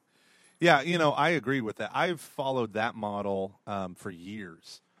 Yeah, I agree with that. I've followed that model for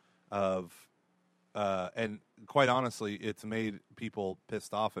years, and quite honestly, it's made people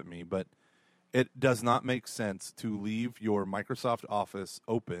pissed off at me. But it does not make sense to leave your Microsoft Office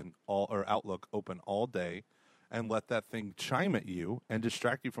open or Outlook open all day and let that thing chime at you and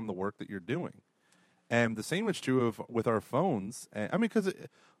distract you from the work that you're doing. And the same is true with our phones. I mean, because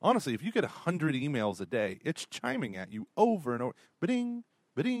honestly, if you get 100 emails a day, it's chiming at you over and over, ba-ding,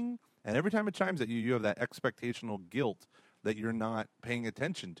 ba-ding. And every time it chimes at you, you have that expectational guilt that you're not paying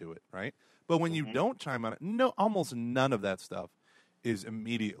attention to it, right? But when you don't chime on it, almost none of that stuff is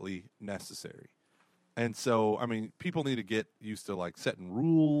immediately necessary. And so, I mean, people need to get used to like setting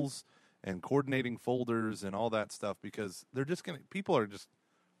rules and coordinating folders and all that stuff because people are just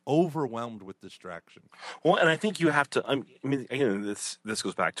overwhelmed with distraction. Well, and I think you have to. I mean, again, this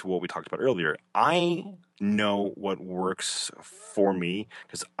goes back to what we talked about earlier. I know what works for me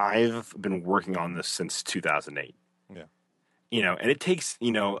because I've been working on this since 2008. Yeah, and it takes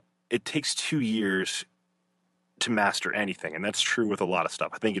 2 years to master anything, and that's true with a lot of stuff.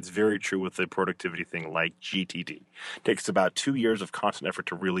 I think it's very true with the productivity thing like GTD. It takes about 2 years of constant effort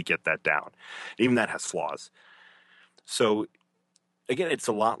to really get that down. Even that has flaws. So again, it's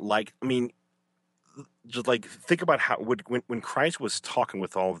a lot like, I mean, just like think about how when Christ was talking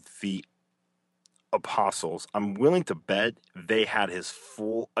with all the apostles, I'm willing to bet they had his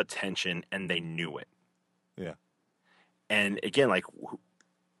full attention and they knew it. Yeah. And again, like,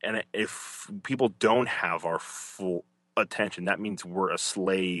 and if people don't have our full attention, that means we're a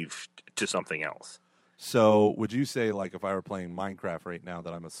slave to something else. So would you say, like, if I were playing Minecraft right now,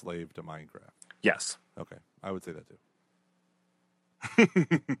 that I'm a slave to Minecraft? Yes. Okay. I would say that too.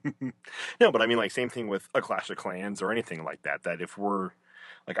 No, but I mean, like, same thing with a Clash of Clans or anything like that. That if we're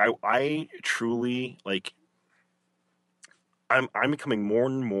like, I truly like, I'm becoming more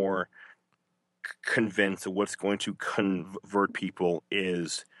and more convinced that what's going to convert people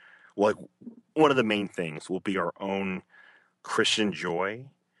is, like, one of the main things will be our own Christian joy,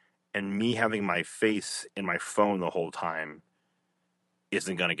 and me having my face in my phone the whole time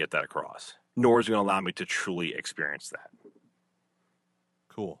isn't going to get that across, nor is it going to allow me to truly experience that.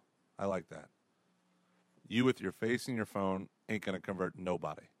 Cool. I like that. You with your face in your phone ain't going to convert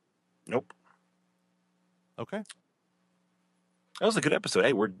nobody. Nope. Okay. That was a good episode.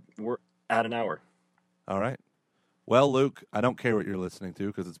 Hey, we're at an hour. All right. Well, Luke, I don't care what you're listening to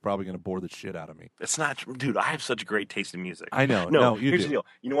because it's probably going to bore the shit out of me. It's not, dude. I have such a great taste in music. I know. No, you here's do. the deal.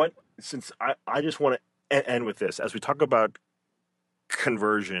 You know what? Since I just want to end with this, as we talk about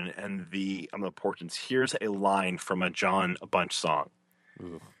conversion and the importance, here's a line from a John Bunch song.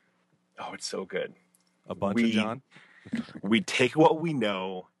 Ooh. Oh, it's so good. A bunch of John? We take what we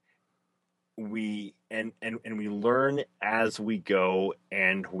know, we learn as we go,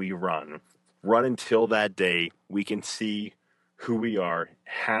 and we run until that day we can see who we are,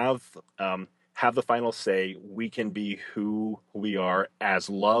 have the final say. We can be who we are as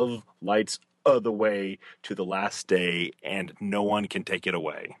love lights the way to the last day, and no one can take it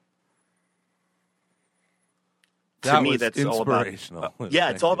away. That to me, was that's inspirational. all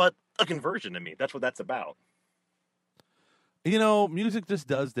about. It's all about a conversion to me. That's what that's about. You know, music just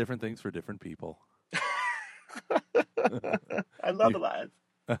does different things for different people. I love the lines.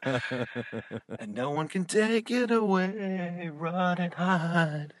 And no one can take it away. Run and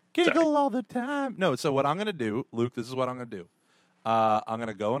hide. Giggle all the time. No, so what I'm going to do, Luke, this is what I'm going to do. I'm going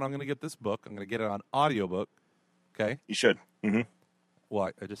to go and I'm going to get this book. I'm going to get it on audiobook. Okay? You should. Mm-hmm. Well,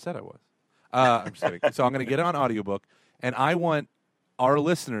 I just said I was. I'm just kidding. So I'm going to get it on audiobook, and I want our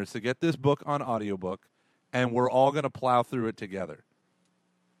listeners to get this book on audiobook, and we're all going to plow through it together.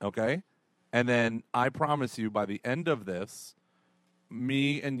 Okay? And then I promise you, by the end of this,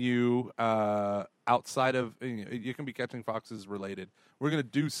 me and you, outside of, you can be Catching Foxes related, we're going to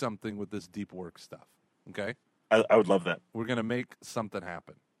do something with this deep work stuff. Okay? I would love that. We're going to make something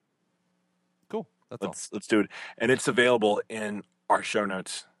happen. Cool. Let's do it. And it's available in our show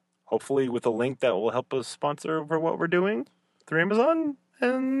notes. Hopefully with a link that will help us sponsor for what we're doing through Amazon.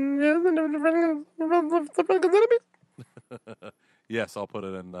 And yes, I'll put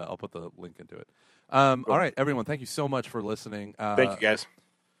it in. I'll put the link into it. All right, everyone. Thank you so much for listening. Thank you, guys.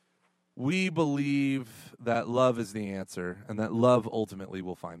 We believe that love is the answer, and that love ultimately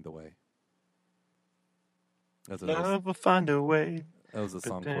will find the way. Love will find a way. That was a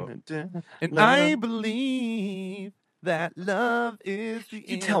song quote. And I believe that love is the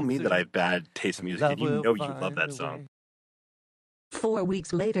answer. You tell me that I have bad taste in music, and you know you love that song. 4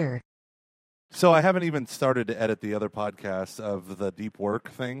 weeks later. So I haven't even started to edit the other podcast of the deep work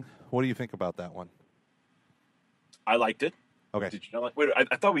thing. What do you think about that one? I liked it. Okay. Did you not like? Wait,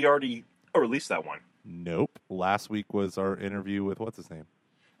 I thought we already released that one. Nope. Last week was our interview with what's his name?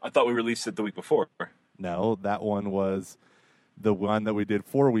 I thought we released it the week before. No, that one was the one that we did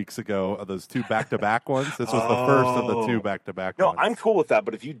 4 weeks ago of those two back-to-back ones. This was the first of the two back-to-back ones. No, I'm cool with that,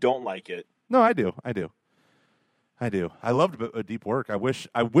 but if you don't like it... No, I do. I loved a deep work. I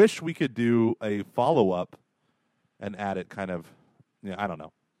wish we could do a follow-up and add it kind of, I don't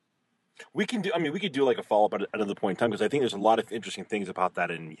know. We could do like a follow-up at another point in time, because I think there's a lot of interesting things about that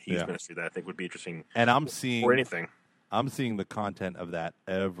in Hughes Ministry that I think would be interesting. And I'm seeing... or anything. I'm seeing the content of that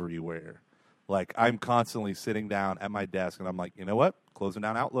everywhere. Like, I'm constantly sitting down at my desk, and I'm like, you know what? Closing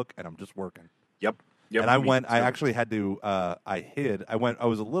down Outlook, and I'm just working. Yep. And I actually had to, I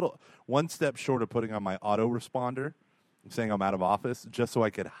was a little, one step short of putting on my autoresponder, saying I'm out of office, just so I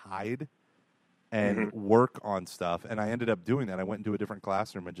could hide and work on stuff. And I ended up doing that. I went into a different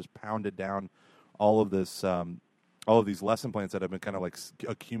classroom and just pounded down all of this, all of these lesson plans that have been kind of like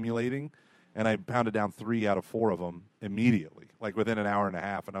accumulating. And I pounded down 3 out of 4 of them immediately, like within an hour and a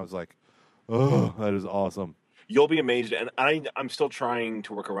half. And I was like, oh, that is awesome. You'll be amazed. And I'm still trying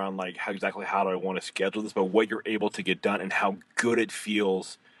to work around like how do I want to schedule this, but what you're able to get done and how good it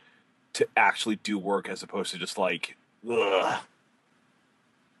feels to actually do work as opposed to just like, ugh.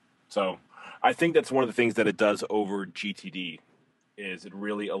 So I think that's one of the things that it does over GTD is it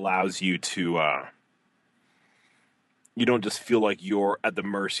really allows you to You don't just feel like you're at the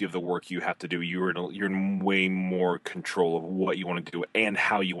mercy of the work you have to do. You're in way more control of what you want to do and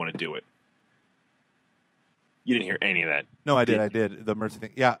how you want to do it. You didn't hear any of that. No, I did. The mercy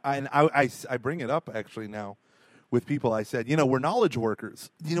thing. Yeah, I bring it up actually now with people. I said, we're knowledge workers.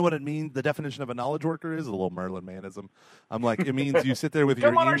 You know what it means? The definition of a knowledge worker is a little Merlin manism. I'm like, it means you sit there with your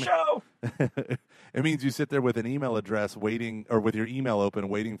Come on our email. show. It means you sit there with an email address waiting, or with your email open,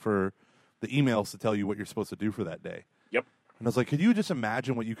 waiting for the emails to tell you what you're supposed to do for that day. Yep. And I was like, could you just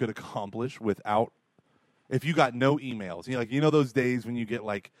imagine what you could accomplish without, if you got no emails? Those days when you get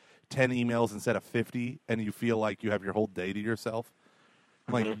like 10 emails instead of 50 and you feel like you have your whole day to yourself?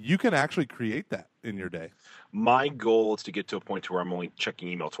 I'm like, you can actually create that in your day. My goal is to get to a point to where I'm only checking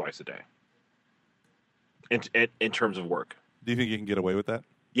email twice a day. In terms of work. Do you think you can get away with that?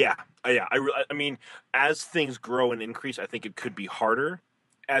 Yeah. I mean, as things grow and increase, I think it could be harder.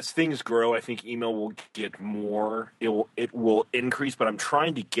 As things grow, I think email will get more. It will increase, but I'm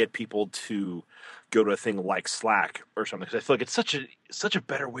trying to get people to go to a thing like Slack or something, because I feel like it's such a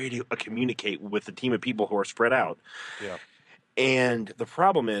better way to communicate with a team of people who are spread out. Yeah. And the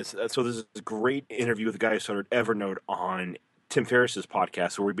problem is, so there's a great interview with a guy who started Evernote on Tim Ferriss's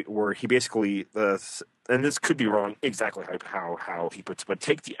podcast, where he basically, and this could be wrong exactly how he puts, but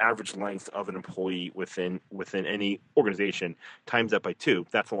take the average length of an employee within any organization, times that by 2.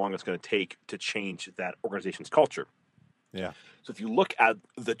 That's how long it's going to take to change that organization's culture. Yeah. So if you look at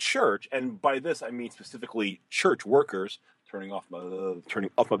the church, and by this I mean specifically church workers, turning off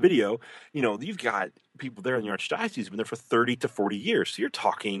my video, you've got people there in the archdiocese who've been there for 30 to 40 years. So you're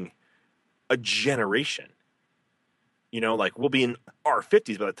talking a generation. Like we'll be in our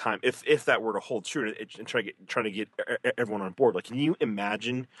 50s by the time, if that were to hold true, and trying to get everyone on board. Like, can you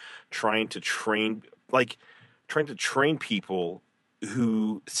imagine trying to train people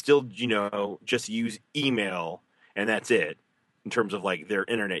who still, just use email and that's it in terms of like their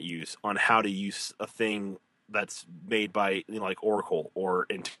internet use, on how to use a thing that's made by like Oracle or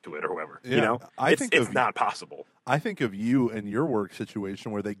Intuit or whoever. Yeah, it's not possible. I think of you and your work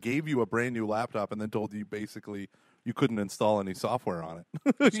situation where they gave you a brand new laptop and then told you basically you couldn't install any software on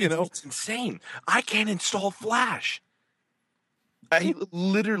it. It's insane. I can't install Flash. I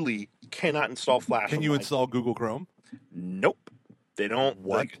literally cannot install Flash. Can you install Google Chrome? Nope. They don't.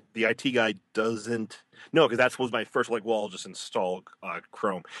 What? The IT guy doesn't. No, because that was my first. I'll just install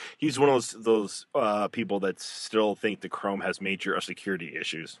Chrome. He's one of those people that still think that Chrome has major security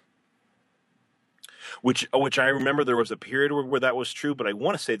issues. Which I remember there was a period where that was true, but I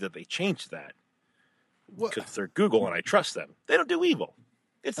want to say that they changed that. Because they're Google and I trust them. They don't do evil.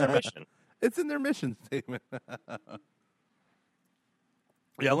 It's their mission. It's in their mission statement.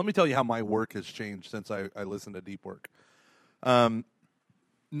 Yeah, let me tell you how my work has changed since I listened to Deep Work.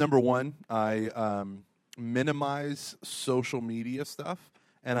 Number one, I minimize social media stuff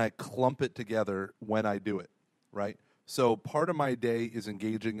and I clump it together when I do it, right? So part of my day is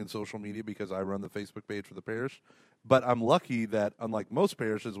engaging in social media because I run the Facebook page for the parish. But I'm lucky that, unlike most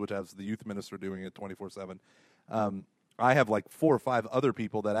parishes, which has the youth minister doing it 24/7, I have like 4 or 5 other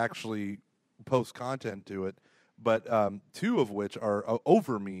people that actually post content to it, but 2 of which are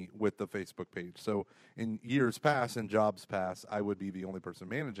over me with the Facebook page. So in years past, in jobs past, I would be the only person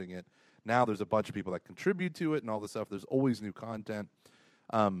managing it. Now there's a bunch of people that contribute to it and all this stuff. There's always new content.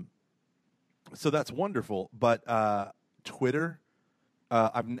 So that's wonderful. But Twitter...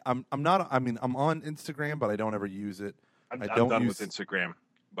 I'm not. I mean, I'm on Instagram, but I don't ever use it. I'm done with Instagram.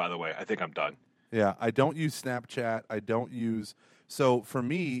 By the way, I think I'm done. Yeah, I don't use Snapchat. I don't use. So for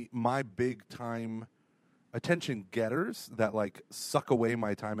me, my big time attention getters that like suck away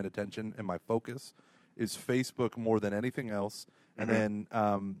my time and attention and my focus is Facebook more than anything else, and then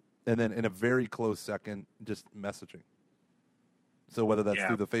in a very close second, just messaging. So whether that's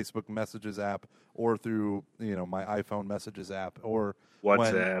through the Facebook Messages app or through my iPhone Messages app or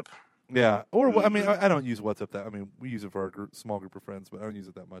WhatsApp. I mean, I don't use WhatsApp that. I mean, we use it for our small group of friends, but I don't use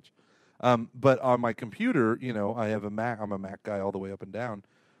it that much. But on my computer, I have a Mac. I'm a Mac guy all the way up and down.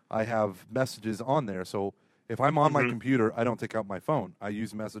 I have messages on there. So if I'm on my computer, I don't take out my phone. I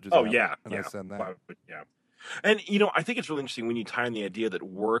use Messages. Oh, app, and I send that. Yeah. And, I think it's really interesting when you tie in the idea that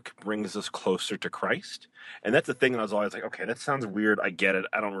work brings us closer to Christ. And that's the thing that I was always like, okay, that sounds weird. I get it.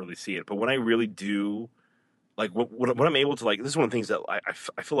 I don't really see it. But when I really do, like, when I'm able to, like, this is one of the things that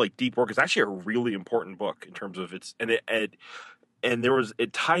I feel like Deep Work is actually a really important book in terms of its, and it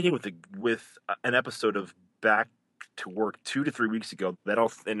tied in with an episode of Back to Work 2 to 3 weeks ago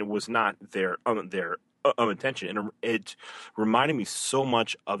and it was not their intention. And it reminded me so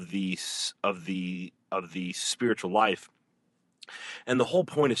much of the spiritual life. And the whole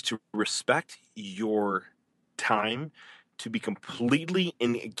point is to respect your time to be completely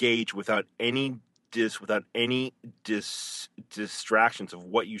engaged without any distractions of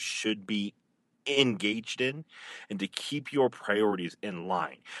what you should be engaged in, and to keep your priorities in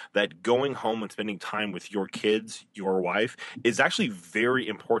line. That going home and spending time with your kids, your wife, is actually very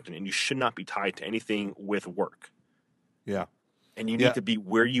important, and you should not be tied to anything with work. Yeah. And you need to be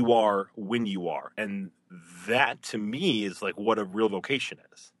where you are when you are. And that, to me, is like what a real vocation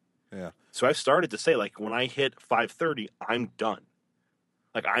is. Yeah. So I've started to say, like, when I hit 5:30, I'm done.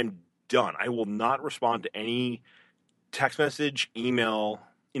 Like, I'm done. I will not respond to any text message, email,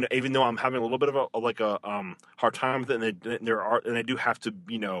 even though I'm having a little bit of a hard time with it, and I do have to,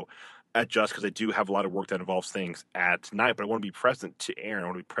 adjust, because I do have a lot of work that involves things at night, but I want to be present to Aaron. I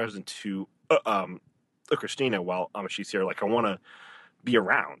want to be present to Christina while she's here. Like, I want to be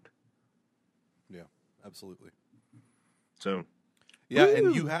around. Yeah, absolutely. So, yeah,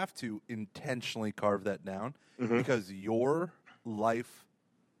 and you have to intentionally carve that down, because your life,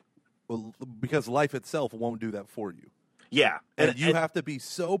 because life itself won't do that for you. Yeah. And you have to be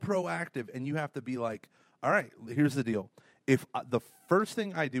so proactive, and you have to be like, all right, here's the deal. If the first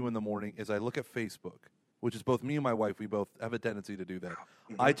thing I do in the morning is I look at Facebook, which is both me and my wife, we both have a tendency to do that.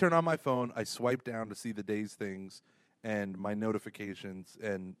 I turn on my phone, I swipe down to see the day's things and my notifications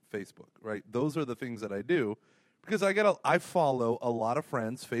and Facebook, right? Those are the things that I do, because I follow a lot of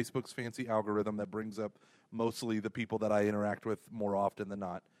friends, Facebook's fancy algorithm that brings up mostly the people that I interact with more often than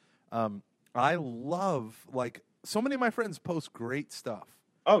not. I love, like, so many of my friends post great stuff.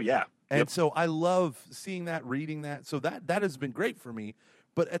 Oh, yeah. And so I love seeing that, reading that. So that has been great for me.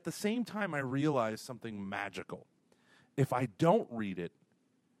 But at the same time, I realize something magical. If I don't read it,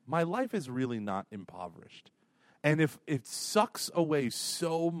 my life is really not impoverished. And if it sucks away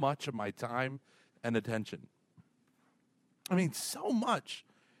so much of my time and attention, I mean, so much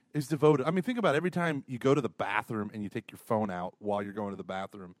is devoted. I mean, think about it. Every time you go to the bathroom and you take your phone out while you're going to the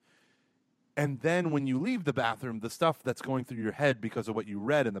bathroom, and then when you leave the bathroom, the stuff that's going through your head because of what you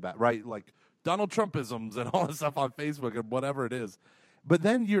read in the bath, right? Like Donald Trumpisms and all this stuff on Facebook and whatever it is. But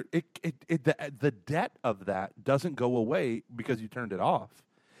then the debt of that doesn't go away because you turned it off.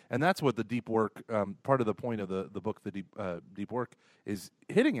 And that's what the deep work, part of the point of the book, the deep work, is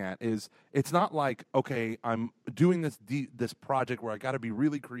hitting at. Is it's not like, okay, I'm doing this project where I got to be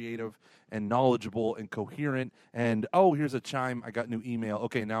really creative and knowledgeable and coherent, and here's a chime, I got new email.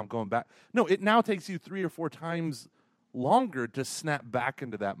 Okay, now I'm going back. No, it now takes you 3 or 4 times longer to snap back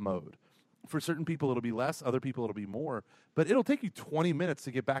into that mode. For certain people, it'll be less. Other people, it'll be more. But it'll take you 20 minutes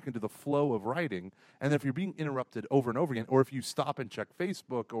to get back into the flow of writing. And if you're being interrupted over and over again, or if you stop and check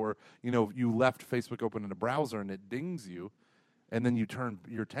Facebook, or you left Facebook open in a browser and it dings you, and then you turn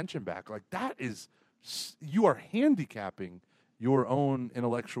your attention back, like that is, you are handicapping your own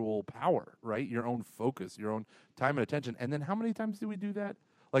intellectual power, right? Your own focus, your own time and attention. And then how many times do we do that?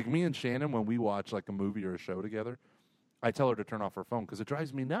 Like me and Shannon, when we watch like a movie or a show together, I tell her to turn off her phone because it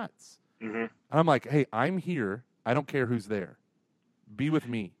drives me nuts. And I'm like, hey, I'm here. I don't care who's there. Be with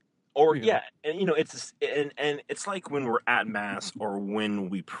me. Or and it's like when we're at mass or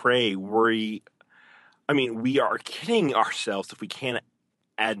when we pray, we are kidding ourselves if we can't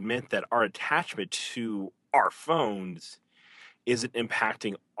admit that our attachment to our phones isn't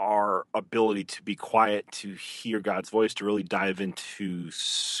impacting our ability to be quiet, to hear God's voice, to really dive into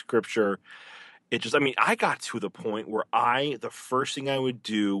Scripture. I got to the point where the first thing I would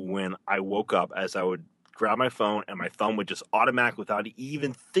do when I woke up, as I would grab my phone and my thumb would just automatically, without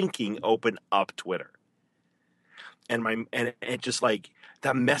even thinking, open up Twitter. And it just like,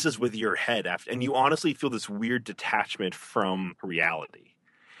 that messes with your head and you honestly feel this weird detachment from reality.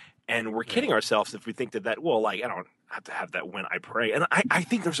 And we're kidding ourselves if we think that, I don't have to have that when I pray. And I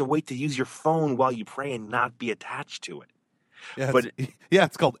think there's a way to use your phone while you pray and not be attached to it. Yeah,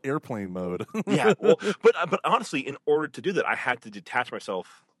 it's called airplane mode. Yeah, well, but honestly, in order to do that, I had to detach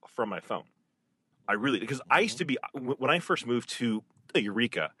myself from my phone. Because I used to be, when I first moved to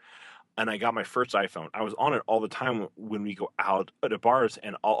Eureka, and I got my first iPhone, I was on it all the time when we go out at bars,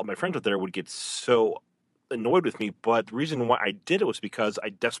 and all of my friends out there would get so annoyed with me. But the reason why I did it was because I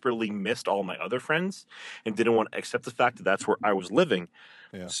desperately missed all my other friends and didn't want to accept the fact that that's where I was living.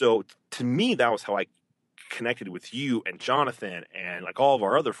 Yeah. So to me, that was how I connected with you and Jonathan and like all of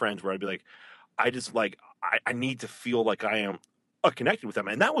our other friends, where I'd be like, I need to feel like I am connected with them.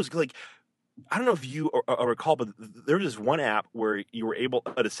 And that was like, I don't know if you recall, but there was this one app where you were able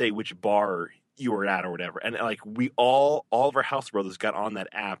to say which bar you were at or whatever. And like all of our house brothers got on that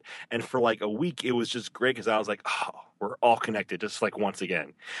app. And for like a week, it was just great because I was like, we're all connected just like once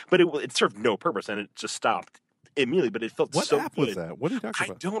again. But it served no purpose and it just stopped immediately. But it felt what so app good. was that? What are you talking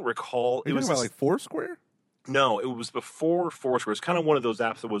about? I don't recall. It was about like Foursquare? No, it was before Foursquare. It's kind of one of those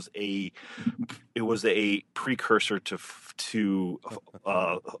apps that was a precursor to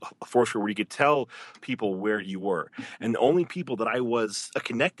Foursquare, where you could tell people where you were, and the only people that I was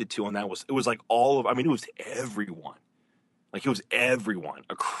connected to on that it was like all of, I mean, it was everyone, like it was everyone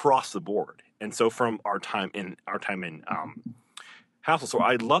across the board. And so from our time in Hassel, so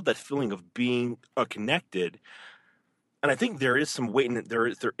I love that feeling of being connected. And I think there is some weight in it. There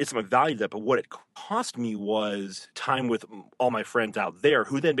is some value to that. But what it cost me was time with all my friends out there,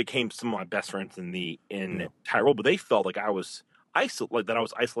 who then became some of my best friends in Yeah. Tyrol. But they felt like I was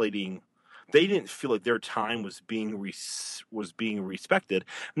isolating. They didn't feel like their time was being respected,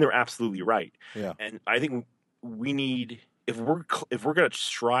 and they're absolutely right. Yeah. And I think we need, if we're going to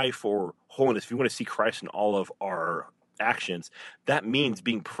strive for holiness, if we want to see Christ in all of our actions, that means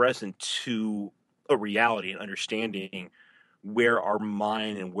being present to a reality and understanding where our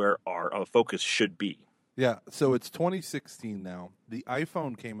mind and where our focus should be. Yeah, so it's 2016 now. The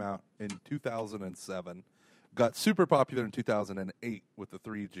iPhone came out in 2007, got super popular in 2008 with the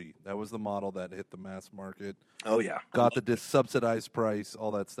 3G. That was the model that hit the mass market, Oh yeah, got the subsidized price,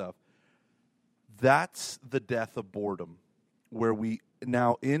 all that stuff. That's the death of boredom, where we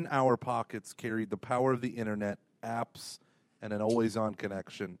now in our pockets carry the power of the internet, apps, and an always-on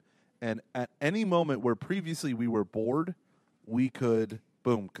connection. And at any moment where previously we were bored, we could,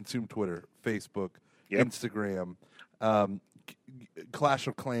 boom, consume Twitter, Facebook, Yep. Instagram, Clash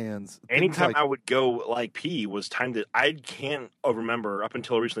of Clans. things anytime like- I would go like pee was time that I can't remember up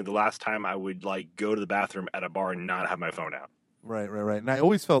until recently the last time I would like go to the bathroom at a bar and not have my phone out. Right. And I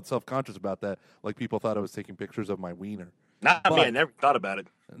always felt self-conscious about that. Like people thought I was taking pictures of my wiener. Not me. I But- never thought about it.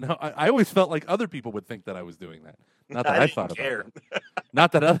 No, I always felt like other people would think that I was doing that. Not that I, didn't thought care. about it.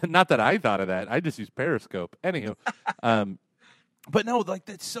 Not that I thought of that. I just used Periscope. Anywho, but no, like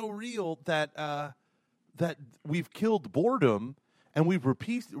that's so real that that we've killed boredom and we've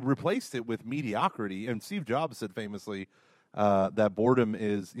replaced it with mediocrity. And Steve Jobs said famously that boredom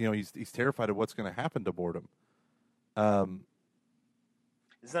is, he's terrified of what's going to happen to boredom. Isn't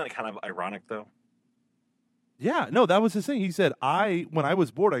that kind of ironic though? Yeah, no, that was his thing. He said, when I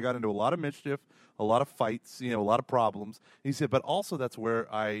was bored, I got into a lot of mischief, a lot of fights, a lot of problems. He said, but also that's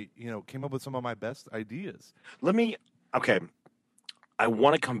where I, came up with some of my best ideas. Okay. I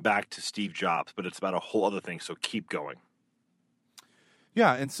want to come back to Steve Jobs, but it's about a whole other thing. So keep going.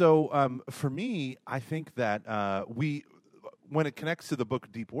 Yeah, and so for me, I think that when it connects to the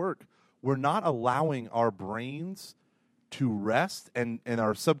book Deep Work, we're not allowing our brains to rest and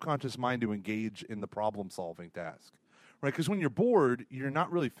our subconscious mind to engage in the problem-solving task, right? Because when you're bored, you're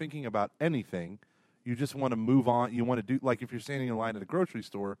not really thinking about anything. You just want to move on. You want to do, like if you're standing in line at a grocery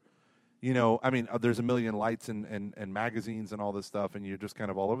store, there's a million lights and magazines and all this stuff, and you're just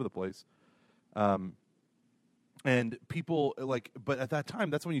kind of all over the place. And people but at that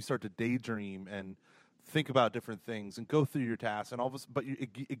time, that's when you start to daydream and think about different things and go through your tasks and all this. But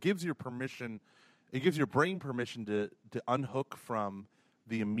it gives your permission. It gives your brain permission to unhook from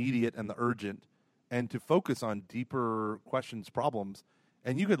the immediate and the urgent, and to focus on deeper questions, problems.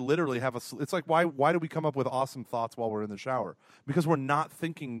 And you could literally have it's like why do we come up with awesome thoughts while we're in the shower? Because we're not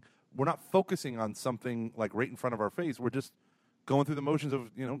focusing on something like right in front of our face. We're just going through the motions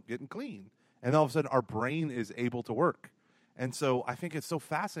of getting clean. And all of a sudden, our brain is able to work. And so I think it's so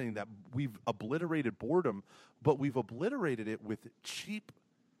fascinating that we've obliterated boredom, but we've obliterated it with cheap,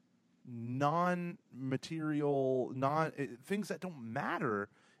 non-material, things that don't matter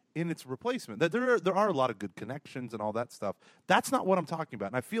in its replacement. That there are a lot of good connections and all that stuff. That's not what I'm talking about.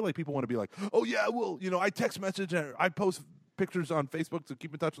 And I feel like people want to be like, oh yeah, well, I text message and I post pictures on Facebook to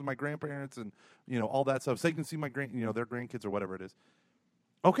keep in touch with my grandparents and all that stuff so they can see my their grandkids or whatever it is.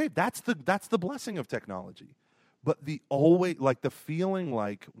 Okay, that's the blessing of technology. But the feeling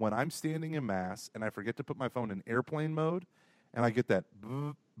like when I'm standing in mass and I forget to put my phone in airplane mode and I get that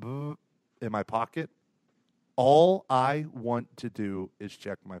in my pocket, all I want to do is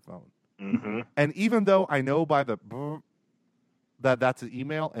check my phone. Mm-hmm. And even though I know by the that's an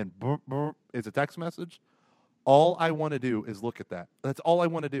email and is a text message, all I want to do is look at that. That's all I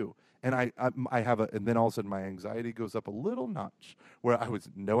want to do. And I have and then all of a sudden my anxiety goes up a little notch. Where I was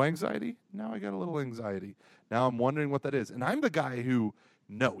no anxiety, now I got a little anxiety. Now I'm wondering what that is. And I'm the guy who,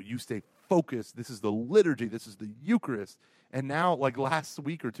 no, you stay focused. This is the liturgy. This is the Eucharist. And now, like last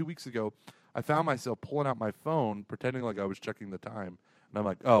week or 2 weeks ago, I found myself pulling out my phone, pretending like I was checking the time. And I'm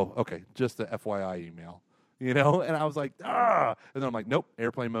like, oh, okay, just the FYI email. And I was like, ah. And then I'm like, nope,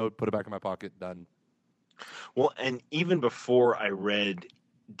 airplane mode, put it back in my pocket, done. Well, and even before I read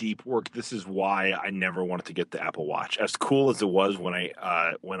deep work. This is why I never wanted to get the Apple Watch. As cool as it was when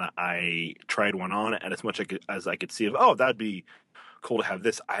I tried one on, and as much as I could see of, oh, that'd be cool to have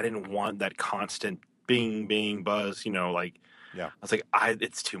this. I didn't want that constant bing bing buzz. Like Yeah. I was like,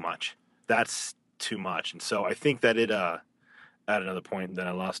 it's too much. That's too much. And so I think that it at another point, then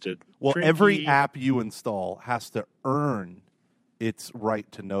I lost it. Well, Trinky. every app you install has to earn its right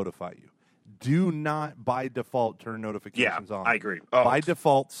to notify you. Do not by default turn notifications on. I agree. Oh, by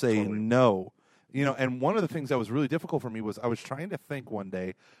default, say totally. no. And one of the things that was really difficult for me was I was trying to think one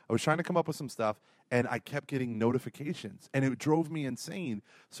day. I was trying to come up with some stuff, and I kept getting notifications, and it drove me insane.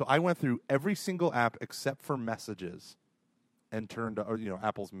 So I went through every single app except for Messages and turned, or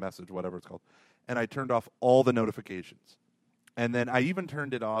Apple's Message, whatever it's called, and I turned off all the notifications. And then I even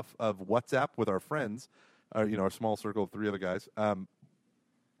turned it off of WhatsApp with our friends, our small circle of 3 other guys.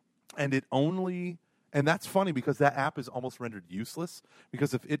 And it only, and that's funny because that app is almost rendered useless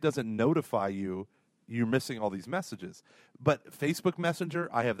because if it doesn't notify you, you're missing all these messages. But Facebook Messenger,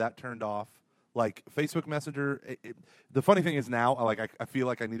 I have that turned off. Like Facebook Messenger, the funny thing is now, I feel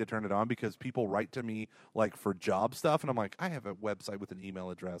like I need to turn it on because people write to me like for job stuff, and I'm like, I have a website with an email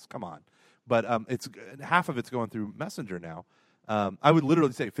address. Come on, but it's half of it's going through Messenger now. I would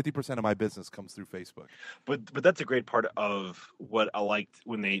literally say 50% of my business comes through Facebook. But that's a great part of what I liked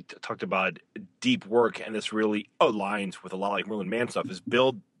when they talked about deep work, and this really aligns with a lot like Merlin Mann stuff, is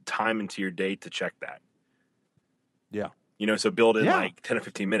build time into your day to check that. Yeah. So build in Yeah. like 10 or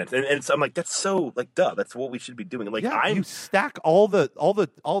 15 minutes. And I'm like, that's so like, duh, that's what we should be doing. Like you stack all the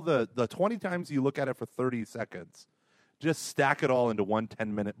 20 times you look at it for 30 seconds. Just stack it all into one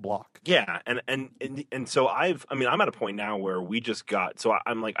 10-minute block. Yeah, and so I'm at a point now where we just got, so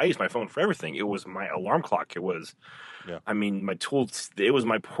I'm like, I use my phone for everything. It was my alarm clock. It was, my tools. It was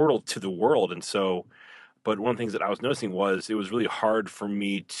my portal to the world. And so, but one of the things that I was noticing was it was really hard for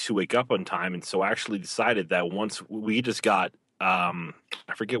me to wake up on time. And so I actually decided that once we just got, I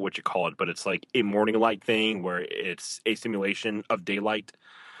forget what you call it, but it's like a morning light thing where it's a simulation of daylight.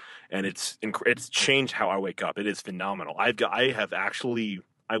 And it's changed how I wake up. It is phenomenal. I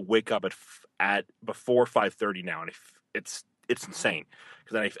wake up at before 5:30 now, and it's insane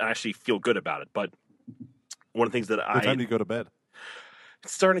because I actually feel good about it. But one of the things that What time do you go to bed?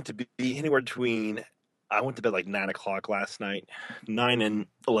 It's starting to be anywhere between. I went to bed like 9 o'clock last night, 9 and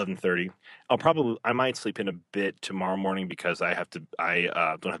 11:30. I might sleep in a bit tomorrow morning because I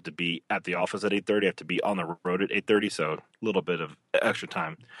don't have to be at the office at 8:30. I have to be on the road at 8:30, so a little bit of extra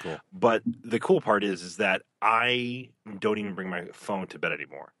time. Cool. But the cool part is that I don't even bring my phone to bed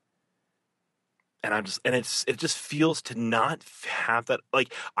anymore. And it just feels to not have that,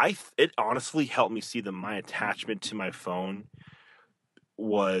 like, it honestly helped me see that my attachment to my phone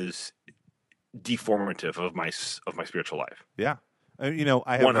was deformative of my spiritual life. Yeah. I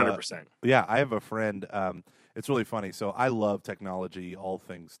have 100%. I have a friend. It's really funny. So I love technology, all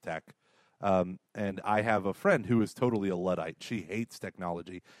things tech. And I have a friend who is totally a Luddite. She hates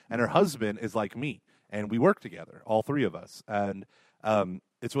technology, and her husband is like me, and we work together, all 3 of us. And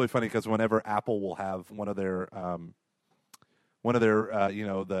it's really funny because whenever Apple will have one of their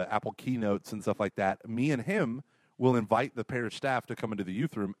the Apple keynotes and stuff like that, me and him will invite the parish staff to come into the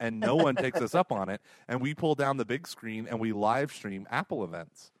youth room, and no one takes us up on it. And we pull down the big screen and we live stream Apple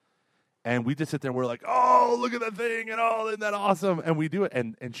events. And we just sit there and we're like, oh, look at that thing, and oh, isn't that awesome? And we do it,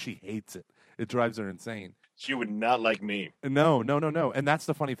 and she hates it. It drives her insane. She would not like me. No. And that's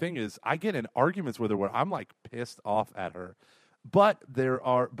the funny thing is I get in arguments with her where I'm like pissed off at her. But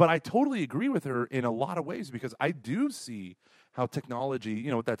I totally agree with her in a lot of ways because I do see how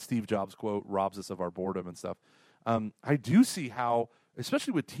technology, with that Steve Jobs quote, robs us of our boredom and stuff. I do see how,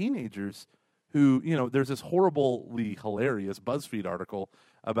 especially with teenagers who, there's this horribly hilarious BuzzFeed article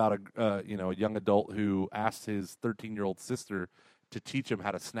about a young adult who asked his 13-year-old sister to teach him how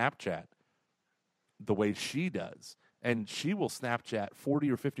to Snapchat the way she does. And she will Snapchat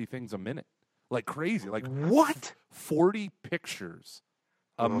 40 or 50 things a minute. Like crazy. Like what? 40 pictures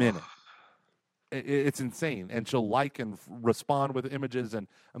a minute. It's insane. And she'll like and respond with images. And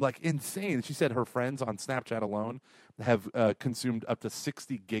I'm like, insane. She said her friends on Snapchat alone have consumed up to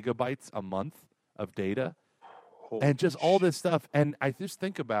 60 gigabytes a month of data. Holy and just all this stuff. And I just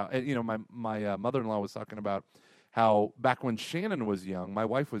think about, my mother-in-law was talking about how back when Shannon was young, my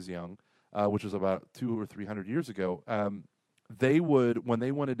wife was young, which was about 200 or 300 years ago, they would, when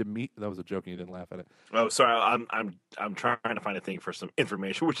they wanted to meet, that was a joke and you didn't laugh at it. Oh, sorry. I'm trying to find a thing for some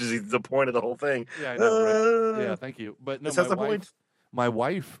information, which is the point of the whole thing. Yeah, I know, right? Yeah, thank you. But no, That's the point. My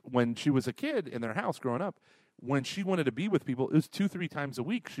wife, when she was a kid in their house growing up, when she wanted to be with people, it was 2-3 times a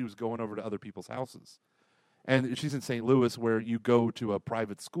week she was going over to other people's houses. And she's in St. Louis, where you go to a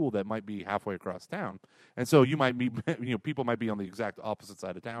private school that might be halfway across town, and so you might meet, people might be on the exact opposite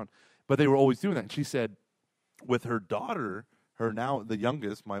side of town, but they were always doing that. And she said, with her daughter, her now the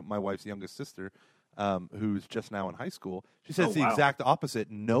youngest, my wife's youngest sister, who's just now in high school, she said it's the exact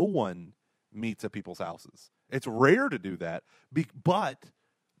opposite. No one meets at people's houses. It's rare to do that, but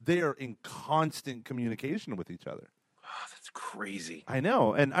they are in constant communication with each other. Oh, that's crazy. I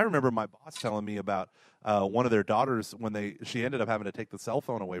know. And I remember my boss telling me about one of their daughters when she ended up having to take the cell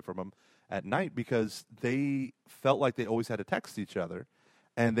phone away from them at night because they felt like they always had to text each other.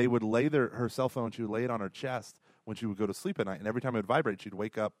 And they would lay her cell phone, she would lay it on her chest when she would go to sleep at night. And every time it would vibrate, she'd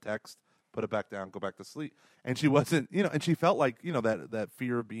wake up, text, put it back down, go back to sleep. And she wasn't, and she felt like, that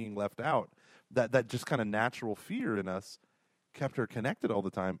fear of being left out, that just kind of natural fear in us kept her connected all the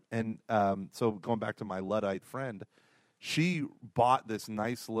time. And so going back to my Luddite friend, she bought this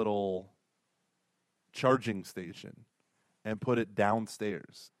nice little charging station and put it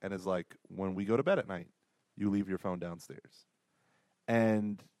downstairs and is like, when we go to bed at night, you leave your phone downstairs.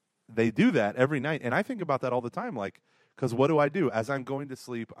 And they do that every night. And I think about that all the time, like, because what do? As I'm going to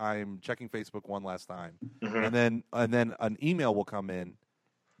sleep, I'm checking Facebook one last time. Mm-hmm. And then an email will come in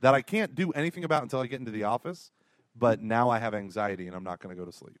that I can't do anything about until I get into the office. But now I have anxiety and I'm not going to go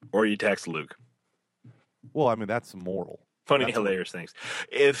to sleep. Or you text Luke. Well, I mean, that's moral. Funny, hilarious things.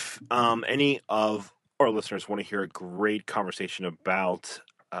 If any of our listeners want to hear a great conversation about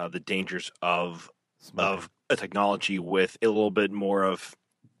the dangers of a technology with a little bit more of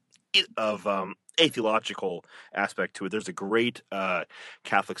atheological aspect to it, there's a great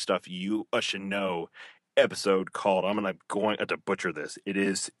Catholic stuff you should know episode called, I'm going to butcher this. It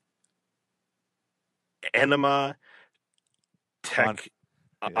is Anima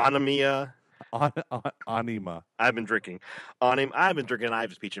Anomia. Anima. I've been drinking. I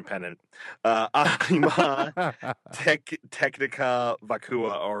have a speech impediment. Anima Technica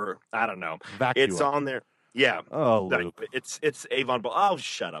Vacua, or I don't know. Vacua. It's on there. Yeah. Oh, Luke. It's Avon. Oh,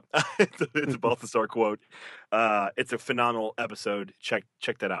 shut up. It's a Balthasar quote. It's a phenomenal episode. Check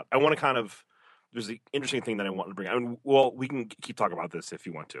that out. I want to there's an interesting thing that I want to bring. I mean, well, we can keep talking about this if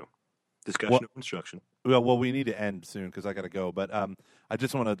you want to. Discussion of instruction. Well, we need to end soon because I got to go. But I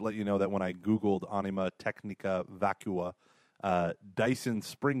just want to let you know that when I Googled Anima Technica Vacua, Dyson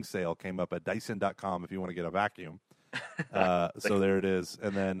Spring Sale came up at Dyson.com if you want to get a vacuum. So there it is.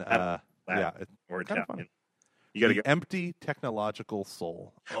 And then, it's kind of fun. You got to go. Empty technological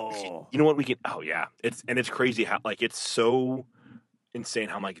soul. Oh, you know what we can? Oh yeah, it's crazy how it's so insane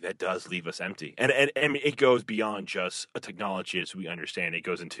how that does leave us empty, and I mean, it goes beyond just a technology as we understand. It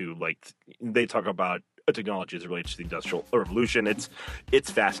goes into they talk about a technology as it relates to the Industrial Revolution. It's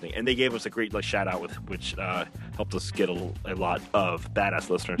fascinating, and they gave us a great shout out which helped us get a lot of badass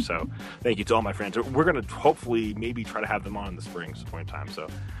listeners. So thank you to all my friends. We're gonna hopefully maybe try to have them on in the spring at some point in time. So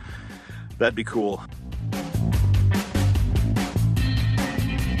that'd be cool.